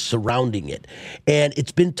Vegas surrounding it. And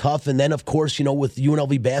it's been tough. And then, of course, you know, with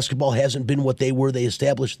UNLV basketball hasn't been what they were. They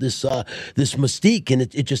established this mystique, and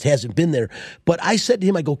it just hasn't been there. But I said to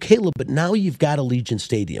him, I go, Caleb, but now you've got Allegiant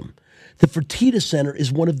Stadium. The Fertitta Center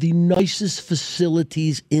is one of the nicest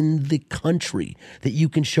facilities in the country that you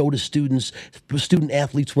can show to student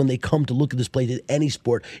athletes when they come to look at this place at any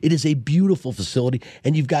sport. It is a beautiful facility,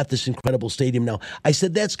 and you've got this incredible stadium now. I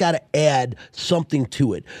said that's got to add something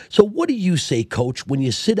to it. So what do you say, Coach, when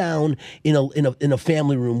you sit down in a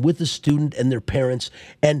family room with a student and their parents,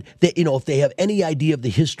 and they, you know, if they have any idea of the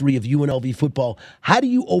history of UNLV football, how do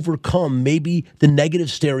you overcome maybe the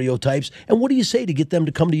negative stereotypes, and what do you say to get them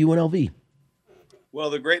to come to UNLV? Well,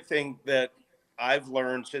 the great thing that I've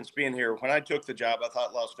learned since being here, when I took the job, I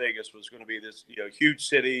thought Las Vegas was going to be this, you know, huge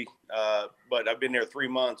city. But I've been there 3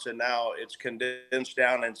 months, and now it's condensed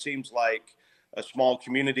down and seems like a small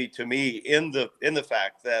community to me. In the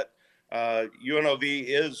fact that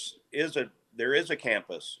UNLV there is a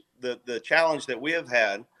campus. The challenge that we have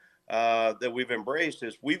had that we've embraced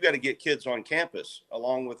is we've got to get kids on campus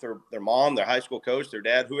along with their mom, their high school coach, their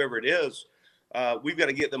dad, whoever it is. We've got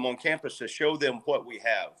to get them on campus to show them what we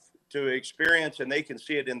have to experience, and they can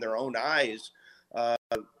see it in their own eyes,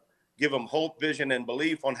 give them hope, vision, and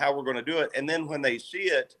belief on how we're going to do it. And then when they see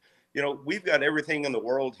it, you know, we've got everything in the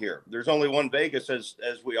world here. There's only one Vegas, as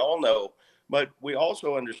we all know, but we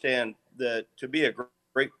also understand that to be a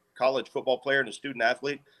great college football player and a student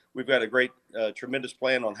athlete, we've got a great, tremendous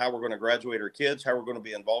plan on how we're going to graduate our kids, how we're going to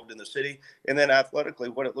be involved in the city, and then athletically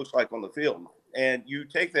what it looks like on the field. And you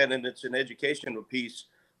take that, and it's an educational piece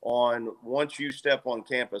on once you step on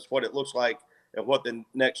campus, what it looks like and what the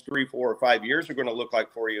next 3, 4, or 5 years are going to look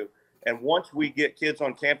like for you. And once we get kids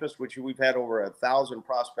on campus, which we've had over 1,000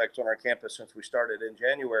 prospects on our campus since we started in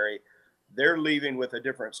January, they're leaving with a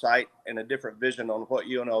different sight and a different vision on what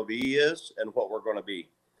UNLV is and what we're going to be.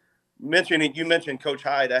 You mentioned Coach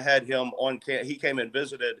Hyde. I had him on camp. He came and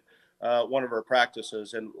visited one of our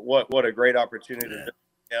practices, and what a great opportunity to visit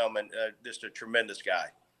him, and just a tremendous guy.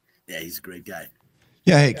 Yeah, he's a great guy.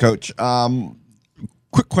 Yeah, hey, Coach.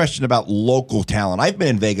 Quick question about local talent. I've been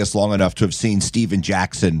in Vegas long enough to have seen Steven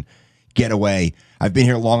Jackson get away. I've been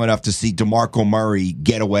here long enough to see DeMarco Murray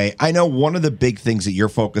get away. I know one of the big things that you're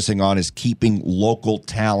focusing on is keeping local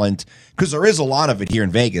talent, because there is a lot of it here in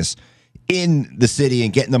Vegas. in the city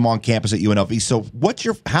and getting them on campus at UNLV. So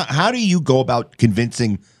how do you go about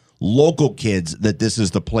convincing local kids that this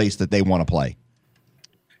is the place that they want to play?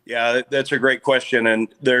 Yeah, that's a great question. And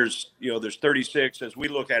there's 36, as we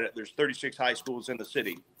look at it, there's 36 high schools in the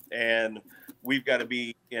city. And we've got to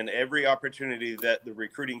be in every opportunity that the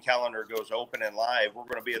recruiting calendar goes open and live. We're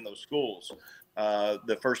going to be in those schools.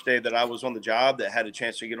 The first day that I was on the job that had a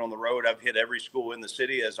chance to get on the road, I've hit every school in the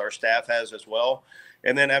city, as our staff has as well.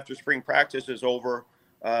 And then after spring practice is over,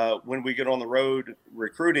 when we get on the road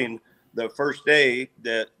recruiting, the first day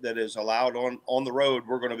that is allowed on the road,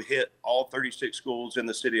 we're going to hit all 36 schools in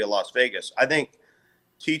the city of Las Vegas. I think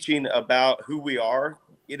teaching about who we are,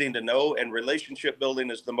 getting to know, and relationship building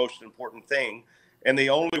is the most important thing. And the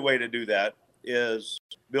only way to do that is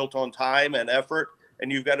built on time and effort,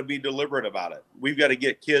 and you've got to be deliberate about it. We've got to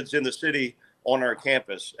get kids in the city on our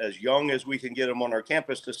campus, as young as we can get them on our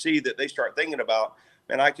campus, to see that they start thinking about,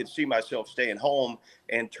 and I could see myself staying home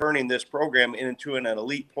and turning this program into an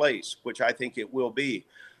elite place, which I think it will be.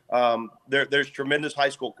 There's tremendous high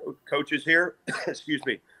school coaches here. Excuse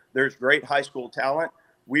me. There's great high school talent.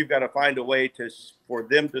 We've got to find a way for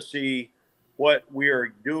them to see what we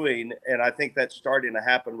are doing, and I think that's starting to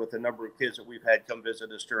happen with the number of kids that we've had come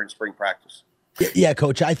visit us during spring practice. Yeah,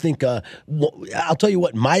 Coach, I think I'll tell you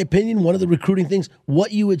what, in my opinion, one of the recruiting things,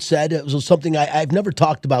 what you had said, it was something I've never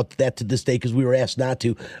talked about that to this day because we were asked not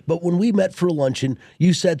to. But when we met for a luncheon,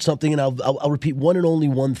 you said something, and I'll repeat one and only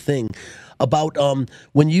one thing about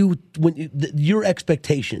your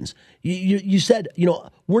expectations. You said,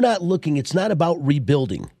 we're not looking, it's not about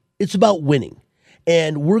rebuilding, it's about winning.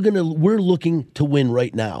 And we're looking to win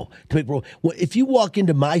right now. If you walk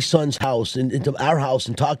into my son's house and into our house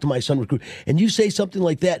and talk to my son recruit, and you say something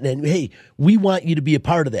like that, and hey, we want you to be a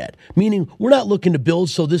part of that. Meaning, we're not looking to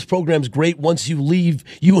build so this program's great once you leave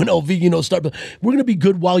UNLV. Start. We're going to be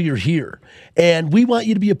good while you're here, and we want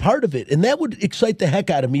you to be a part of it. And that would excite the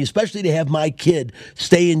heck out of me, especially to have my kid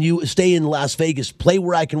stay in Las Vegas, play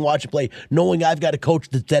where I can watch it play, knowing I've got a coach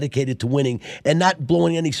that's dedicated to winning and not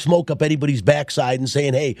blowing any smoke up anybody's backside and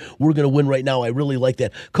saying, hey, we're going to win right now. I really like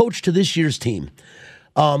that. Coach, to this year's team,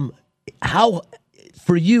 how,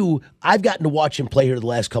 for you, I've gotten to watch him play here the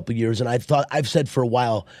last couple of years, and I've said for a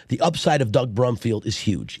while, the upside of Doug Brumfield is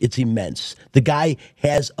huge. It's immense. The guy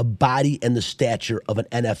has a body and the stature of an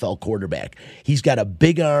NFL quarterback. He's got a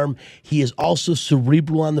big arm. He is also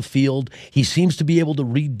cerebral on the field. He seems to be able to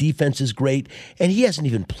read defenses great, and he hasn't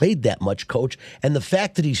even played that much, Coach. And the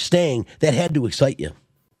fact that he's staying, that had to excite you.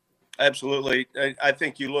 Absolutely. I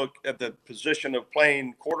think you look at the position of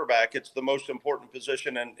playing quarterback, it's the most important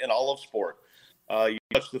position in all of sport. You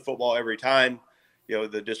touch the football every time.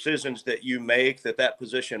 The decisions that you make, that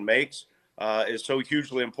position makes, is so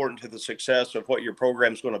hugely important to the success of what your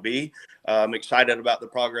program's going to be. I'm excited about the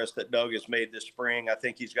progress that Doug has made this spring. I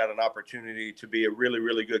think he's got an opportunity to be a really,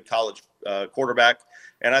 really good college quarterback,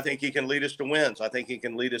 and I think he can lead us to wins. I think he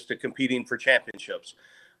can lead us to competing for championships.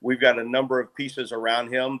 We've got a number of pieces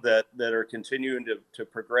around him that are continuing to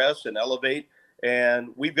progress and elevate, and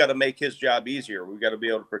we've got to make his job easier. We've got to be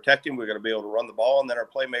able to protect him. We've got to be able to run the ball, and then our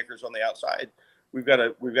playmakers on the outside, we've got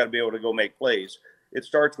to be able to go make plays. It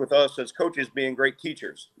starts with us as coaches being great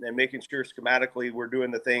teachers and making sure schematically we're doing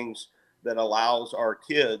the things that allows our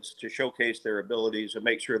kids to showcase their abilities and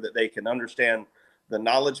make sure that they can understand the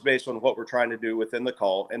knowledge based on what we're trying to do within the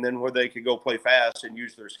call, and then where they can go play fast and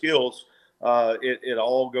use their skills. It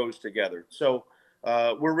all goes together. So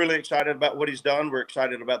we're really excited about what he's done. We're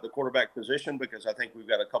excited about the quarterback position because I think we've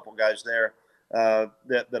got a couple guys there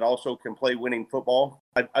that also can play winning football.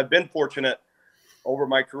 I've been fortunate over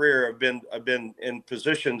my career. I've been in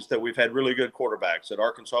positions that we've had really good quarterbacks. At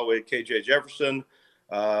Arkansas, we had KJ Jefferson.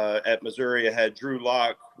 At Missouri, I had Drew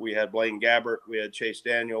Lock. We had Blaine Gabbert. We had Chase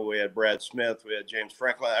Daniel. We had Brad Smith. We had James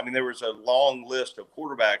Franklin. I mean, there was a long list of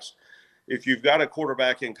quarterbacks. If you've got a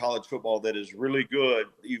quarterback in college football that is really good,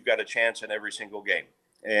 you've got a chance in every single game.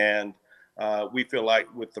 And we feel like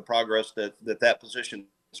with the progress that position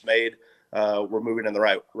has made, we're moving in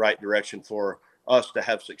the right direction for us to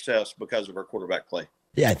have success because of our quarterback play.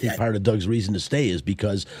 Yeah, I think part of Doug's reason to stay is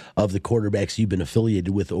because of the quarterbacks you've been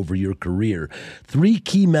affiliated with over your career. 3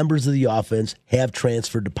 key members of the offense have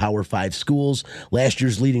transferred to Power 5 schools. Last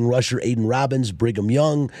year's leading rusher, Aiden Robbins, Brigham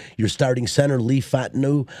Young. Your starting center, Lee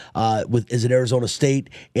Fontenot, is at Arizona State.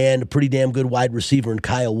 And a pretty damn good wide receiver, and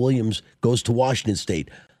Kyle Williams goes to Washington State.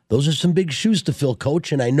 Those are some big shoes to fill,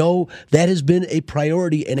 Coach, and I know that has been a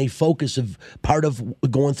priority and a focus of part of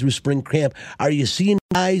going through spring camp. Are you seeing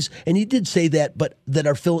guys, and you did say that, but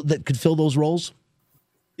that could fill those roles?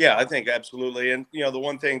 Yeah, I think absolutely. And the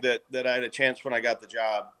one thing that I had a chance when I got the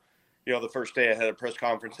job the first day I had a press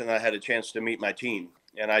conference and I had a chance to meet my team,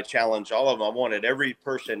 and I challenged all of them. I wanted every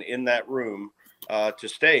person in that room to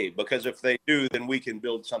stay, because if they do, then we can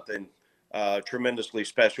build something tremendously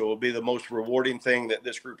special. It will be the most rewarding thing that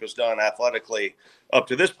this group has done athletically up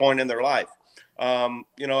to this point in their life.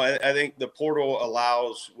 I think the portal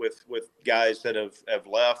allows with guys that have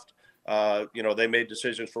left, they made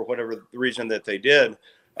decisions for whatever reason that they did.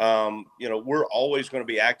 We're always going to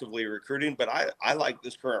be actively recruiting, but I like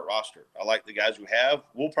this current roster. I like the guys we have.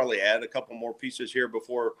 We'll probably add a couple more pieces here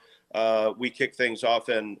before we kick things off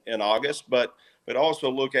in August, but also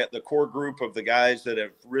look at the core group of the guys that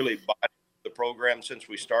have really bought the program since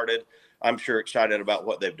we started. I'm sure excited about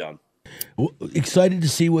what they've done. Excited to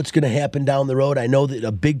see what's going to happen down the road. I know that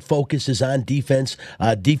a big focus is on defense.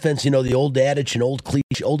 Defense, the old adage and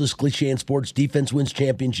oldest cliche in sports, defense wins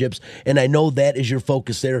championships. And I know that is your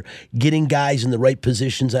focus there, getting guys in the right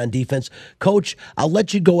positions on defense. Coach, I'll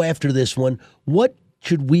let you go after this one. What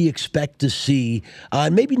should we expect to see?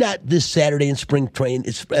 Maybe not this Saturday in spring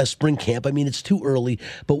camp. I mean, it's too early.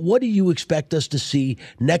 But what do you expect us to see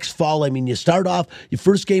next fall? I mean, you start off, your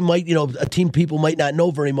first game might, a team people might not know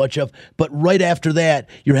very much of. But right after that,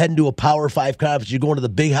 you're heading to a Power 5 conference. You're going to the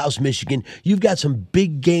Big House, Michigan. You've got some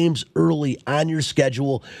big games early on your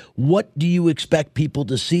schedule. What do you expect people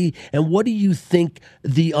to see? And what do you think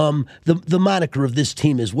the moniker of this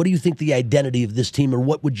team is? What do you think the identity of this team, or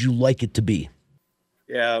what would you like it to be?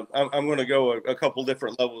 Yeah, I'm going to go a couple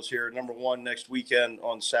different levels here. Number one, next weekend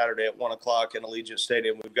on Saturday at 1 o'clock in Allegiant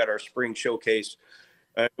Stadium, we've got our spring showcase.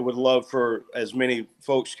 I would love for as many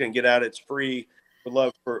folks can get out. It's free. Would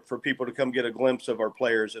love for people to come get a glimpse of our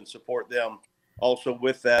players and support them. Also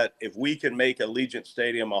with that, if we can make Allegiant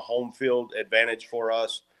Stadium a home field advantage for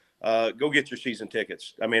us, go get your season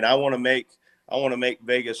tickets. I mean, I want to make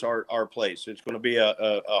Vegas our place. It's going to be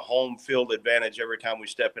a home field advantage every time we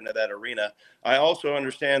step into that arena. I also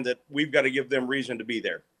understand that we've got to give them reason to be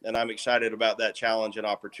there, and I'm excited about that challenge and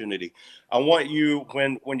opportunity. I want you,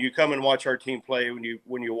 when you come and watch our team play,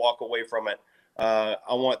 when you walk away from it, I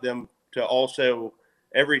want them to also,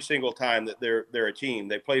 every single time that they're a team,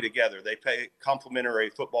 they play together, they play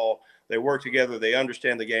complementary football, they work together, they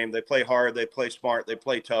understand the game, they play hard, they play smart, they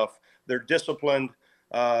play tough, they're disciplined.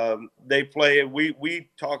 They play, we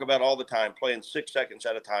talk about all the time, playing 6 seconds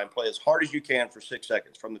at a time. Play as hard as you can for 6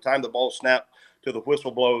 seconds. From the time the ball snapped to the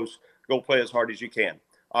whistle blows, go play as hard as you can.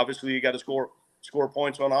 Obviously, you got to score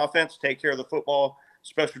points on offense, take care of the football.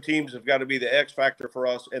 Special teams have got to be the X factor for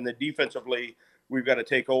us. And then defensively, we've got to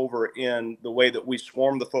take over in the way that we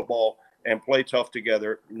swarm the football and play tough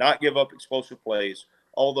together, not give up explosive plays.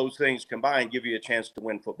 All those things combined give you a chance to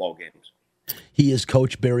win football games. He is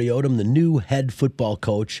Coach Barry Odom, the new head football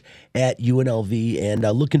coach at UNLV, and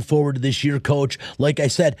looking forward to this year, Coach. Like I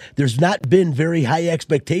said, there's not been very high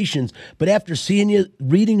expectations, but after seeing you,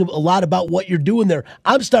 reading a lot about what you're doing there,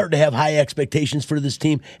 I'm starting to have high expectations for this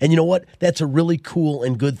team, and you know what? That's a really cool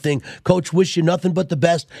and good thing. Coach, wish you nothing but the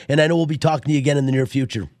best, and I know we'll be talking to you again in the near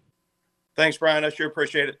future. Thanks, Brian. I sure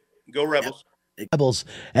appreciate it. Go Rebels. Rebels,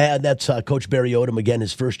 and that's Coach Barry Odom again.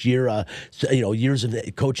 His first year, years of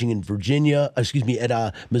coaching in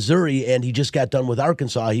at Missouri, and he just got done with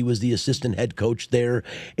Arkansas. He was the assistant head coach there,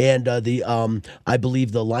 and I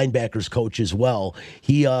believe the linebackers coach as well.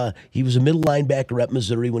 He was a middle linebacker at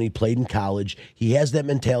Missouri when he played in college. He has that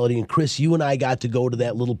mentality. And Chris, you and I got to go to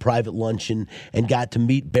that little private luncheon and got to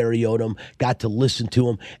meet Barry Odom, got to listen to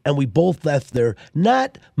him, and we both left there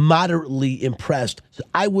not moderately impressed.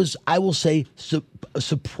 I will say,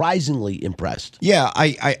 surprisingly impressed. Yeah,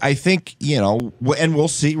 I think, and we'll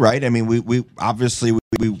see, right? I mean, we obviously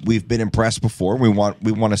we've been impressed before. We want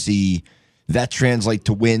to see that translate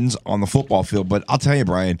to wins on the football field. But I'll tell you,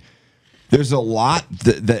 Brian, there's a lot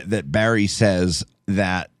that Barry says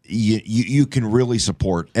that you can really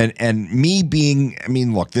support. And me being, I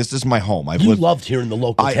mean, look, this is my home. Loved hearing the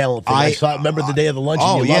local talent thing. I remember the day of the luncheon.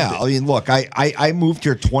 Oh, you yeah. loved it. I mean, look, I moved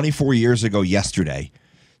here 24 years ago yesterday.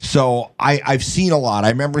 So I've seen a lot. I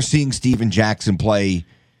remember seeing Steven Jackson play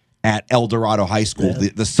at El Dorado High School,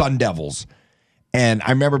 the Sun Devils. And I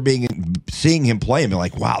remember seeing him play and being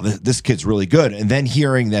like, wow, this kid's really good. And then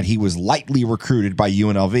hearing that he was lightly recruited by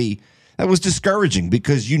UNLV, that was discouraging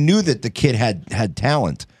because you knew that the kid had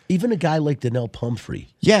talent. Even a guy like Donnell Pumphrey.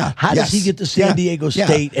 Yeah. How does he get to San Diego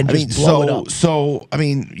State and just blow it up? So, I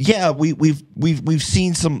mean, yeah, we've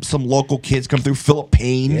seen some local kids come through. Philip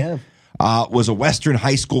Payne was a Western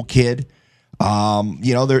high school kid.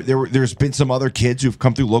 There's been some other kids who've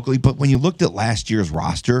come through locally. But when you looked at last year's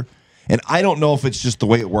roster, and I don't know if it's just the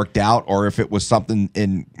way it worked out or if it was something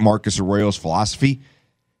in Marcus Arroyo's philosophy,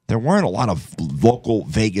 there weren't a lot of local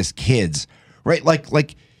Vegas kids, right?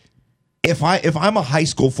 Like if I'm a high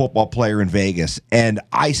school football player in Vegas and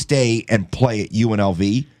I stay and play at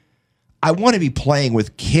UNLV, I want to be playing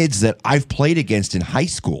with kids that I've played against in high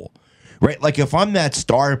school, right? Like if I'm that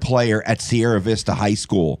star player at Sierra Vista High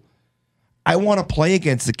School, I want to play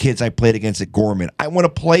against the kids I played against at Gorman. I want to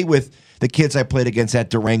play with the kids I played against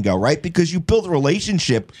at Durango, right? Because you build a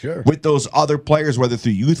relationship with those other players, whether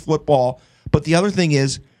through youth football. But the other thing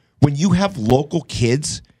is, when you have local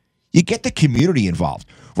kids, you get the community involved,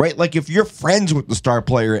 right? Like if you're friends with the star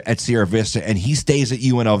player at Sierra Vista and he stays at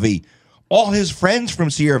UNLV, all his friends from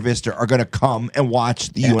Sierra Vista are going to come and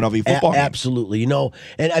watch the UNLV football game. Absolutely. You know,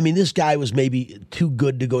 and I mean, this guy was maybe too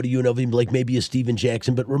good to go to UNLV, like maybe a Steven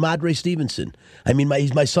Jackson, but Ramadre Stevenson. I mean,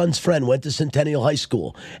 he's my son's friend, went to Centennial High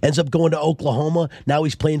School, ends up going to Oklahoma. Now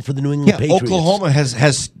he's playing for the New England Patriots. Oklahoma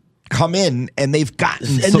has come in and they've gotten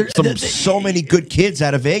so many good kids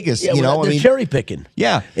out of Vegas. Yeah, you know, they're cherry picking.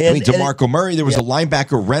 Yeah, I mean, DeMarco Murray. There was a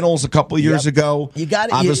linebacker Reynolds a couple of years ago. You got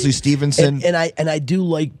it. Obviously, Stevenson. And I do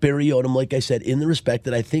like Barry Odom, like I said, in the respect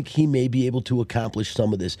that I think he may be able to accomplish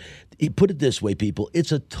some of this. Put it this way, people.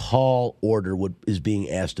 It's a tall order what is being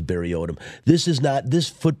asked of Barry Odom. This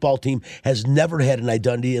football team has never had an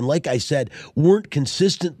identity, and like I said, weren't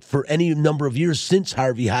consistent for any number of years since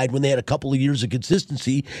Harvey Hyde when they had a couple of years of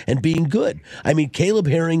consistency and being good. I mean, Caleb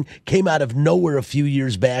Herring came out of nowhere a few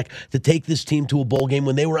years back to take this team to a bowl game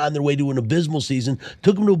when they were on their way to an abysmal season,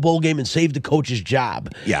 took them to a bowl game and saved the coach's job.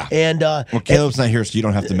 Yeah. And Caleb's not here, so you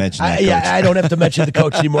don't have to mention that. I don't have to mention the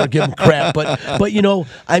coach anymore, give him crap. But you know,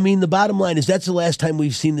 I mean, the bottom line is that's the last time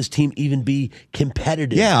we've seen this team even be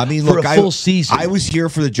competitive. Yeah, I mean, for look, a full season. I was here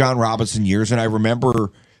for the John Robinson years, and I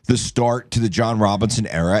remember the start to the John Robinson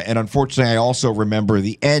era, and unfortunately, I also remember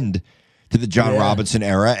the end to the John Robinson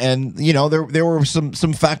era. And you know, there were some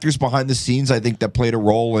factors behind the scenes I think that played a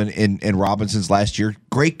role in Robinson's last year.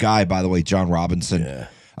 Great guy, by the way, John Robinson,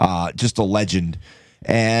 just a legend.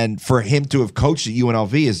 And for him to have coached at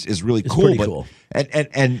UNLV is really cool. But cool.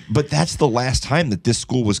 But that's the last time that this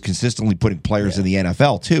school was consistently putting players in the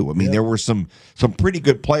NFL too. I mean, there were some pretty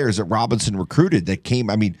good players that Robinson recruited that came.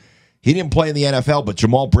 I mean, he didn't play in the NFL, but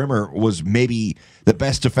Jamal Brimmer was maybe the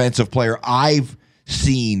best defensive player I've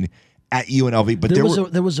seen at UNLV. But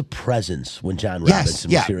there was a presence when John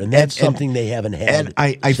Robinson was here, and that's something they haven't had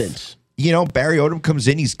since. You know, Barry Odom comes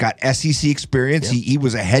in. He's got SEC experience. He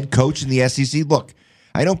was a head coach in the SEC. Look,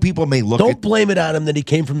 I know people may look. Don't blame it on him that he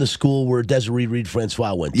came from the school where Desiree Reed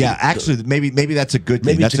Francois went to. Yeah, actually, maybe that's a good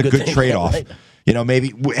thing. That's a good trade-off. Right? You know,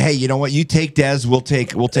 maybe hey, you know what? You take Des, we'll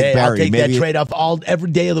take Barry. I'll take maybe that trade-off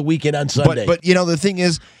every day of the weekend on Sunday. But you know, the thing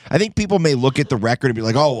is, I think people may look at the record and be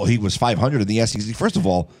like, oh, well, he was 500 in the SEC. First of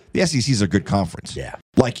all, the SEC is a good conference. Yeah,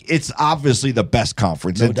 like it's obviously the best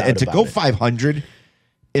conference, and to go 500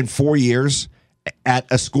 in 4 years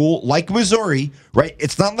at a school like Missouri, right?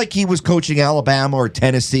 It's not like he was coaching Alabama or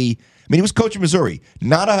Tennessee. I mean, he was coaching Missouri.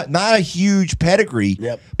 Not a huge pedigree,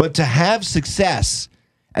 but to have success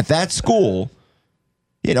at that school,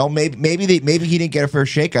 you know, maybe he didn't get a fair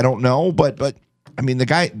shake. I don't know, but I mean, the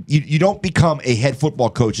guy, you don't become a head football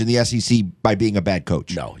coach in the SEC by being a bad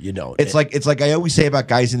coach. No, you don't. It's like I always say about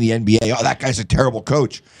guys in the NBA. Oh, that guy's a terrible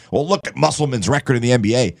coach. Well, look at Musselman's record in the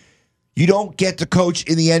NBA. You don't get to coach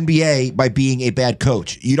in the NBA by being a bad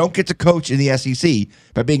coach. You don't get to coach in the SEC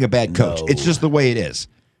by being a bad coach. No. It's just the way it is.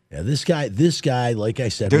 Yeah, this guy, like I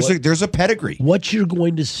said, there's a pedigree. What you're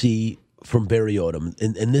going to see from Barry Odom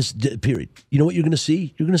in this period, you know what you're going to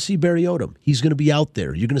see? You're going to see Barry Odom. He's going to be out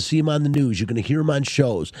there. You're going to see him on the news. You're going to hear him on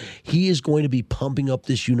shows. He is going to be pumping up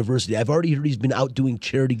this university. I've already heard he's been out doing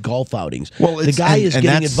charity golf outings. Well, the guy is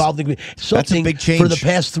getting involved in something that's a big change. For the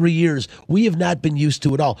past 3 years we have not been used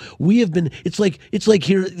to at all. We have been. It's like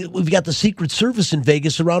here we've got the Secret Service in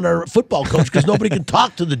Vegas around our football coach because nobody can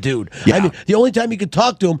talk to the dude. Yeah. I mean, the only time you could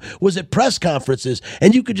talk to him was at press conferences,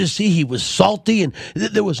 and you could just see he was salty, and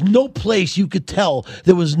there was no place you could tell.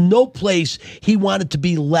 There was no place he wanted to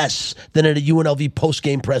be less than at a UNLV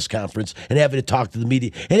post-game press conference and having to talk to the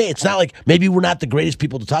media. And hey, it's not like maybe we're not the greatest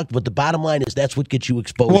people to talk to, but the bottom line is that's what gets you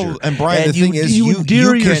exposure. Well, and Brian, the thing is, you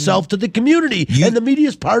endear yourself to the community, and the media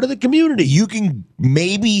is part of the community. You can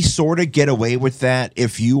maybe sort of get away with that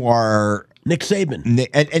if you are Nick Saban.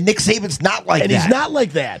 And Nick Saban's not like that. And he's not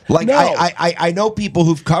like that. Like, no. I know people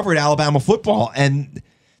who've covered Alabama football, and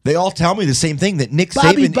they all tell me the same thing, that Nick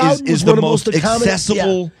Bobby Saban Bowden is the most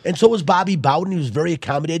accessible. Yeah. And so was Bobby Bowden. He was very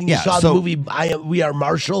accommodating. You saw the movie We Are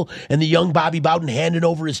Marshall, and the young Bobby Bowden handed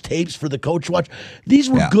over his tapes for the coach to watch. These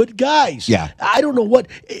were good guys. Yeah. I don't know what,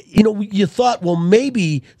 you thought, well,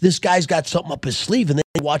 maybe this guy's got something up his sleeve, and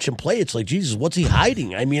you watch him play, it's like, Jesus, what's he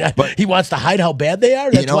hiding? I mean, he wants to hide how bad they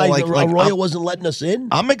are. That's why Arroyo wasn't letting us in.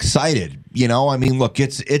 I'm excited. I mean, look,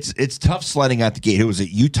 it's tough sledding out the gate. Who was it?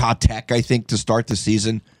 Utah Tech, I think, to start the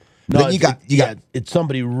season. No, then you got it's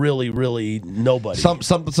somebody really, really nobody.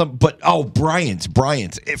 But Bryant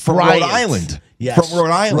from Rhode Island. Yes. From Rhode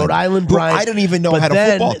Island. Bryant. I don't even know had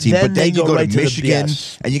a football team. But then you go to Michigan,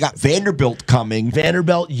 and you got Vanderbilt coming.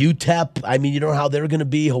 Vanderbilt, UTEP. I mean, you know how they're going to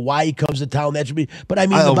be. Hawaii comes to town. That should be. But I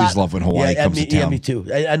mean, I always love when Hawaii comes to town. Yeah, me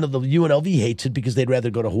too. I know the UNLV hates it because they'd rather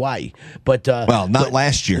go to Hawaii. But not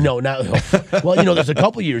last year. No, not. Well, there's a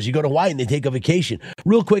couple years you go to Hawaii and they take a vacation.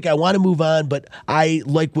 Real quick, I want to move on, but I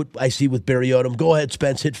like what I see with Barry Odom. Go ahead,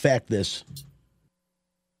 Spence. Hit fact this.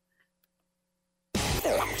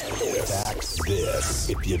 Facts this.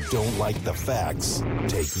 If you don't like the facts,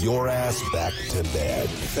 take your ass back to bed.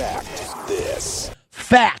 Fact this.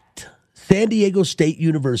 Fact. San Diego State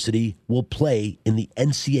University will play in the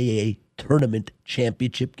NCAA tournament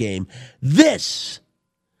championship game. This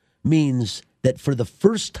means that for the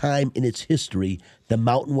first time in its history, the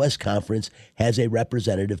Mountain West Conference has a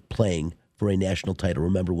representative playing for a national title.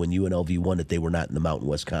 Remember, when UNLV won it, they were not in the Mountain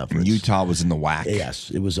West Conference. Utah was in the WAC. Yes,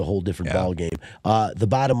 it was a whole different ball game. The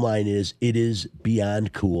bottom line is, it is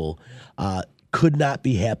beyond cool. Could not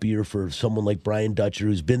be happier for someone like Brian Dutcher,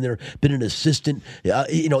 who's been there, been an assistant.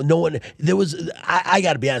 No one. There was. I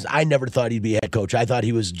got to be honest. I never thought he'd be a head coach. I thought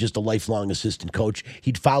he was just a lifelong assistant coach.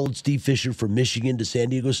 He'd followed Steve Fisher from Michigan to San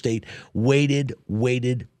Diego State. Waited,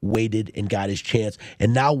 and got his chance.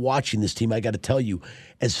 And now watching this team, I got to tell you,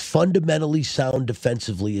 as fundamentally sound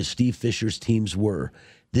defensively as Steve Fisher's teams were,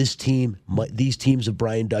 these teams of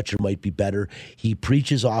Brian Dutcher might be better. He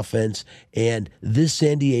preaches offense, and this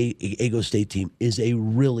San Diego State team is a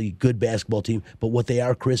really good basketball team. But what they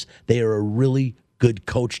are, Chris, they are a really good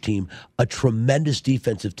coach team, a tremendous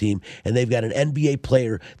defensive team, and they've got an NBA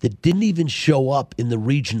player that didn't even show up in the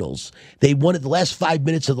regionals. They won it the last 5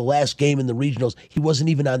 minutes of the last game in the regionals. He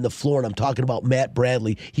wasn't even on the floor, and I'm talking about Matt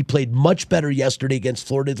Bradley. He played much better yesterday against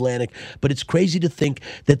Florida Atlantic, but it's crazy to think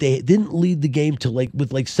that they didn't lead the game to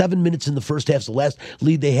with 7 minutes in the first half. The last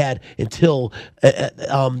lead they had until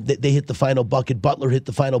they hit the final bucket. Butler hit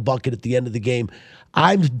the final bucket at the end of the game.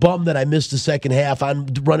 I'm bummed that I missed the second half. I'm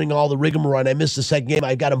running all the rigmarole. I missed the second game.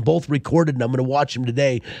 I got them both recorded, and I'm going to watch them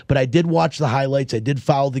today. But I did watch the highlights. I did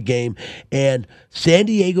follow the game. And San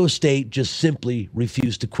Diego State just simply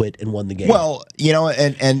refused to quit and won the game. Well,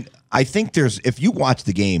 and I think if you watch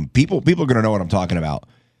the game, people are going to know what I'm talking about.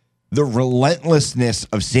 The relentlessness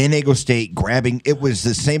of San Diego State grabbing, it was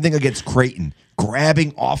the same thing against Creighton,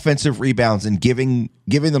 grabbing offensive rebounds and giving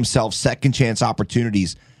themselves second chance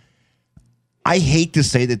opportunities. I hate to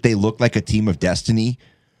say that they look like a team of destiny,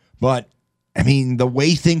 but I mean, the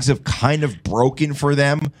way things have kind of broken for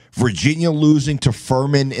them, Virginia losing to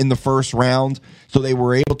Furman in the first round, so they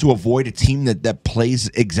were able to avoid a team that plays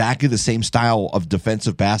exactly the same style of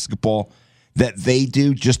defensive basketball that they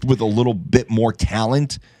do, just with a little bit more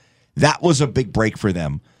talent. That was a big break for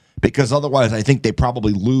them, because otherwise I think they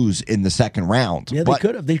probably lose in the second round. Yeah, they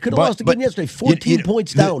could have. They could have lost the game yesterday. 14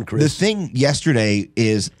 points down, Chris. The thing yesterday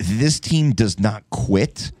is this team does not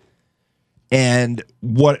quit. And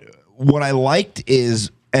what I liked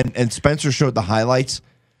is, and Spencer showed the highlights,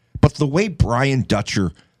 but the way Brian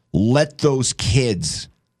Dutcher let those kids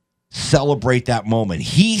celebrate that moment.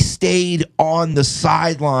 He stayed on the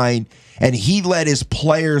sideline and he let his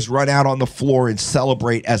players run out on the floor and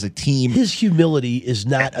celebrate as a team. His humility is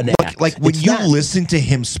not an act. Like when you listen to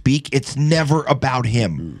him speak, it's never about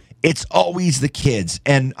him. It's always the kids.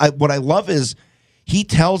 And what I love is he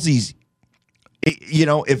tells these,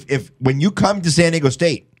 if when you come to San Diego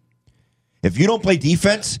State, if you don't play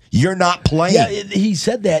defense, you're not playing. Yeah, he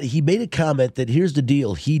said that. He made a comment that here's the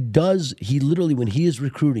deal. He literally, when he is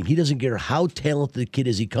recruiting, he doesn't care how talented the kid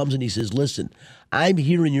is. He comes and he says, listen, I'm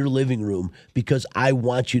here in your living room because I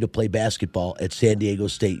want you to play basketball at San Diego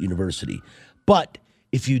State University. But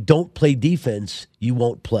if you don't play defense, you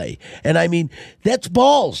won't play. And I mean, that's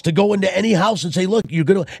balls to go into any house and say, look, you're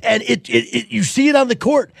going to, and you see it on the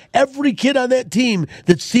court. Every kid on that team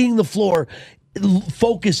that's seeing the floor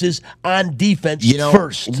focuses on defense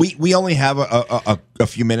first. We only have a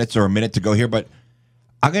few minutes or a minute to go here, but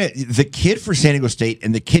the kid for San Diego State,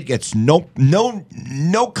 and the kid gets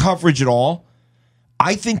no coverage at all.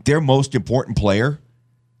 I think their most important player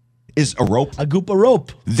is Agupa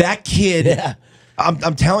Rope. That kid, yeah.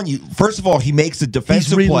 I'm telling you, first of all, he makes a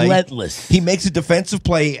defensive play. He's relentless. He makes a defensive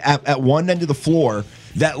play at one end of the floor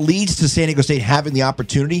that leads to San Diego State having the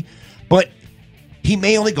opportunity, but he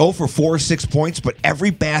may only go for 4 or 6 points, but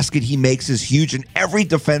every basket he makes is huge, and every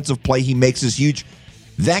defensive play he makes is huge.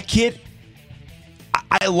 That kid,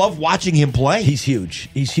 I love watching him play. He's huge.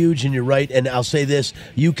 He's huge, and you're right. And I'll say this: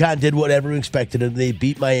 UConn did what everyone expected, and they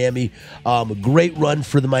beat Miami. A great run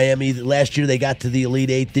for the Miami. Last year they got to the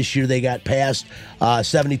Elite Eight. This year they got past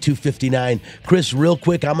 72-59. Chris, real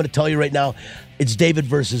quick, I'm going to tell you right now, it's David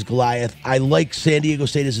versus Goliath. I like San Diego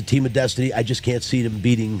State as a team of destiny. I just can't see them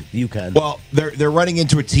beating UConn. Well, they're running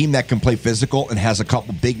into a team that can play physical and has a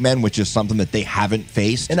couple big men, which is something that they haven't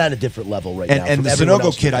faced. And on a different level right now. And the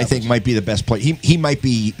Sunogo kid, I think, might be the best player. He might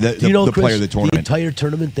be the Chris, player of the tournament. The entire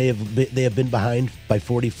tournament, they have been behind by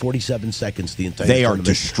 47 seconds the entire They tournament.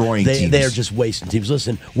 are destroying teams. They are just wasting teams.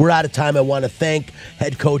 Listen, we're out of time. I want to thank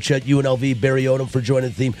head coach at UNLV, Barry Odom, for joining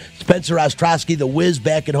the team. Spencer Ostrowski, the whiz,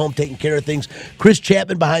 back at home taking care of things. Chris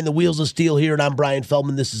Chapman behind the wheels of steel here, and I'm Brian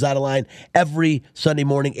Feldman. This is Out of Line every Sunday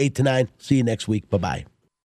morning, 8 to 9. See you next week. Bye-bye.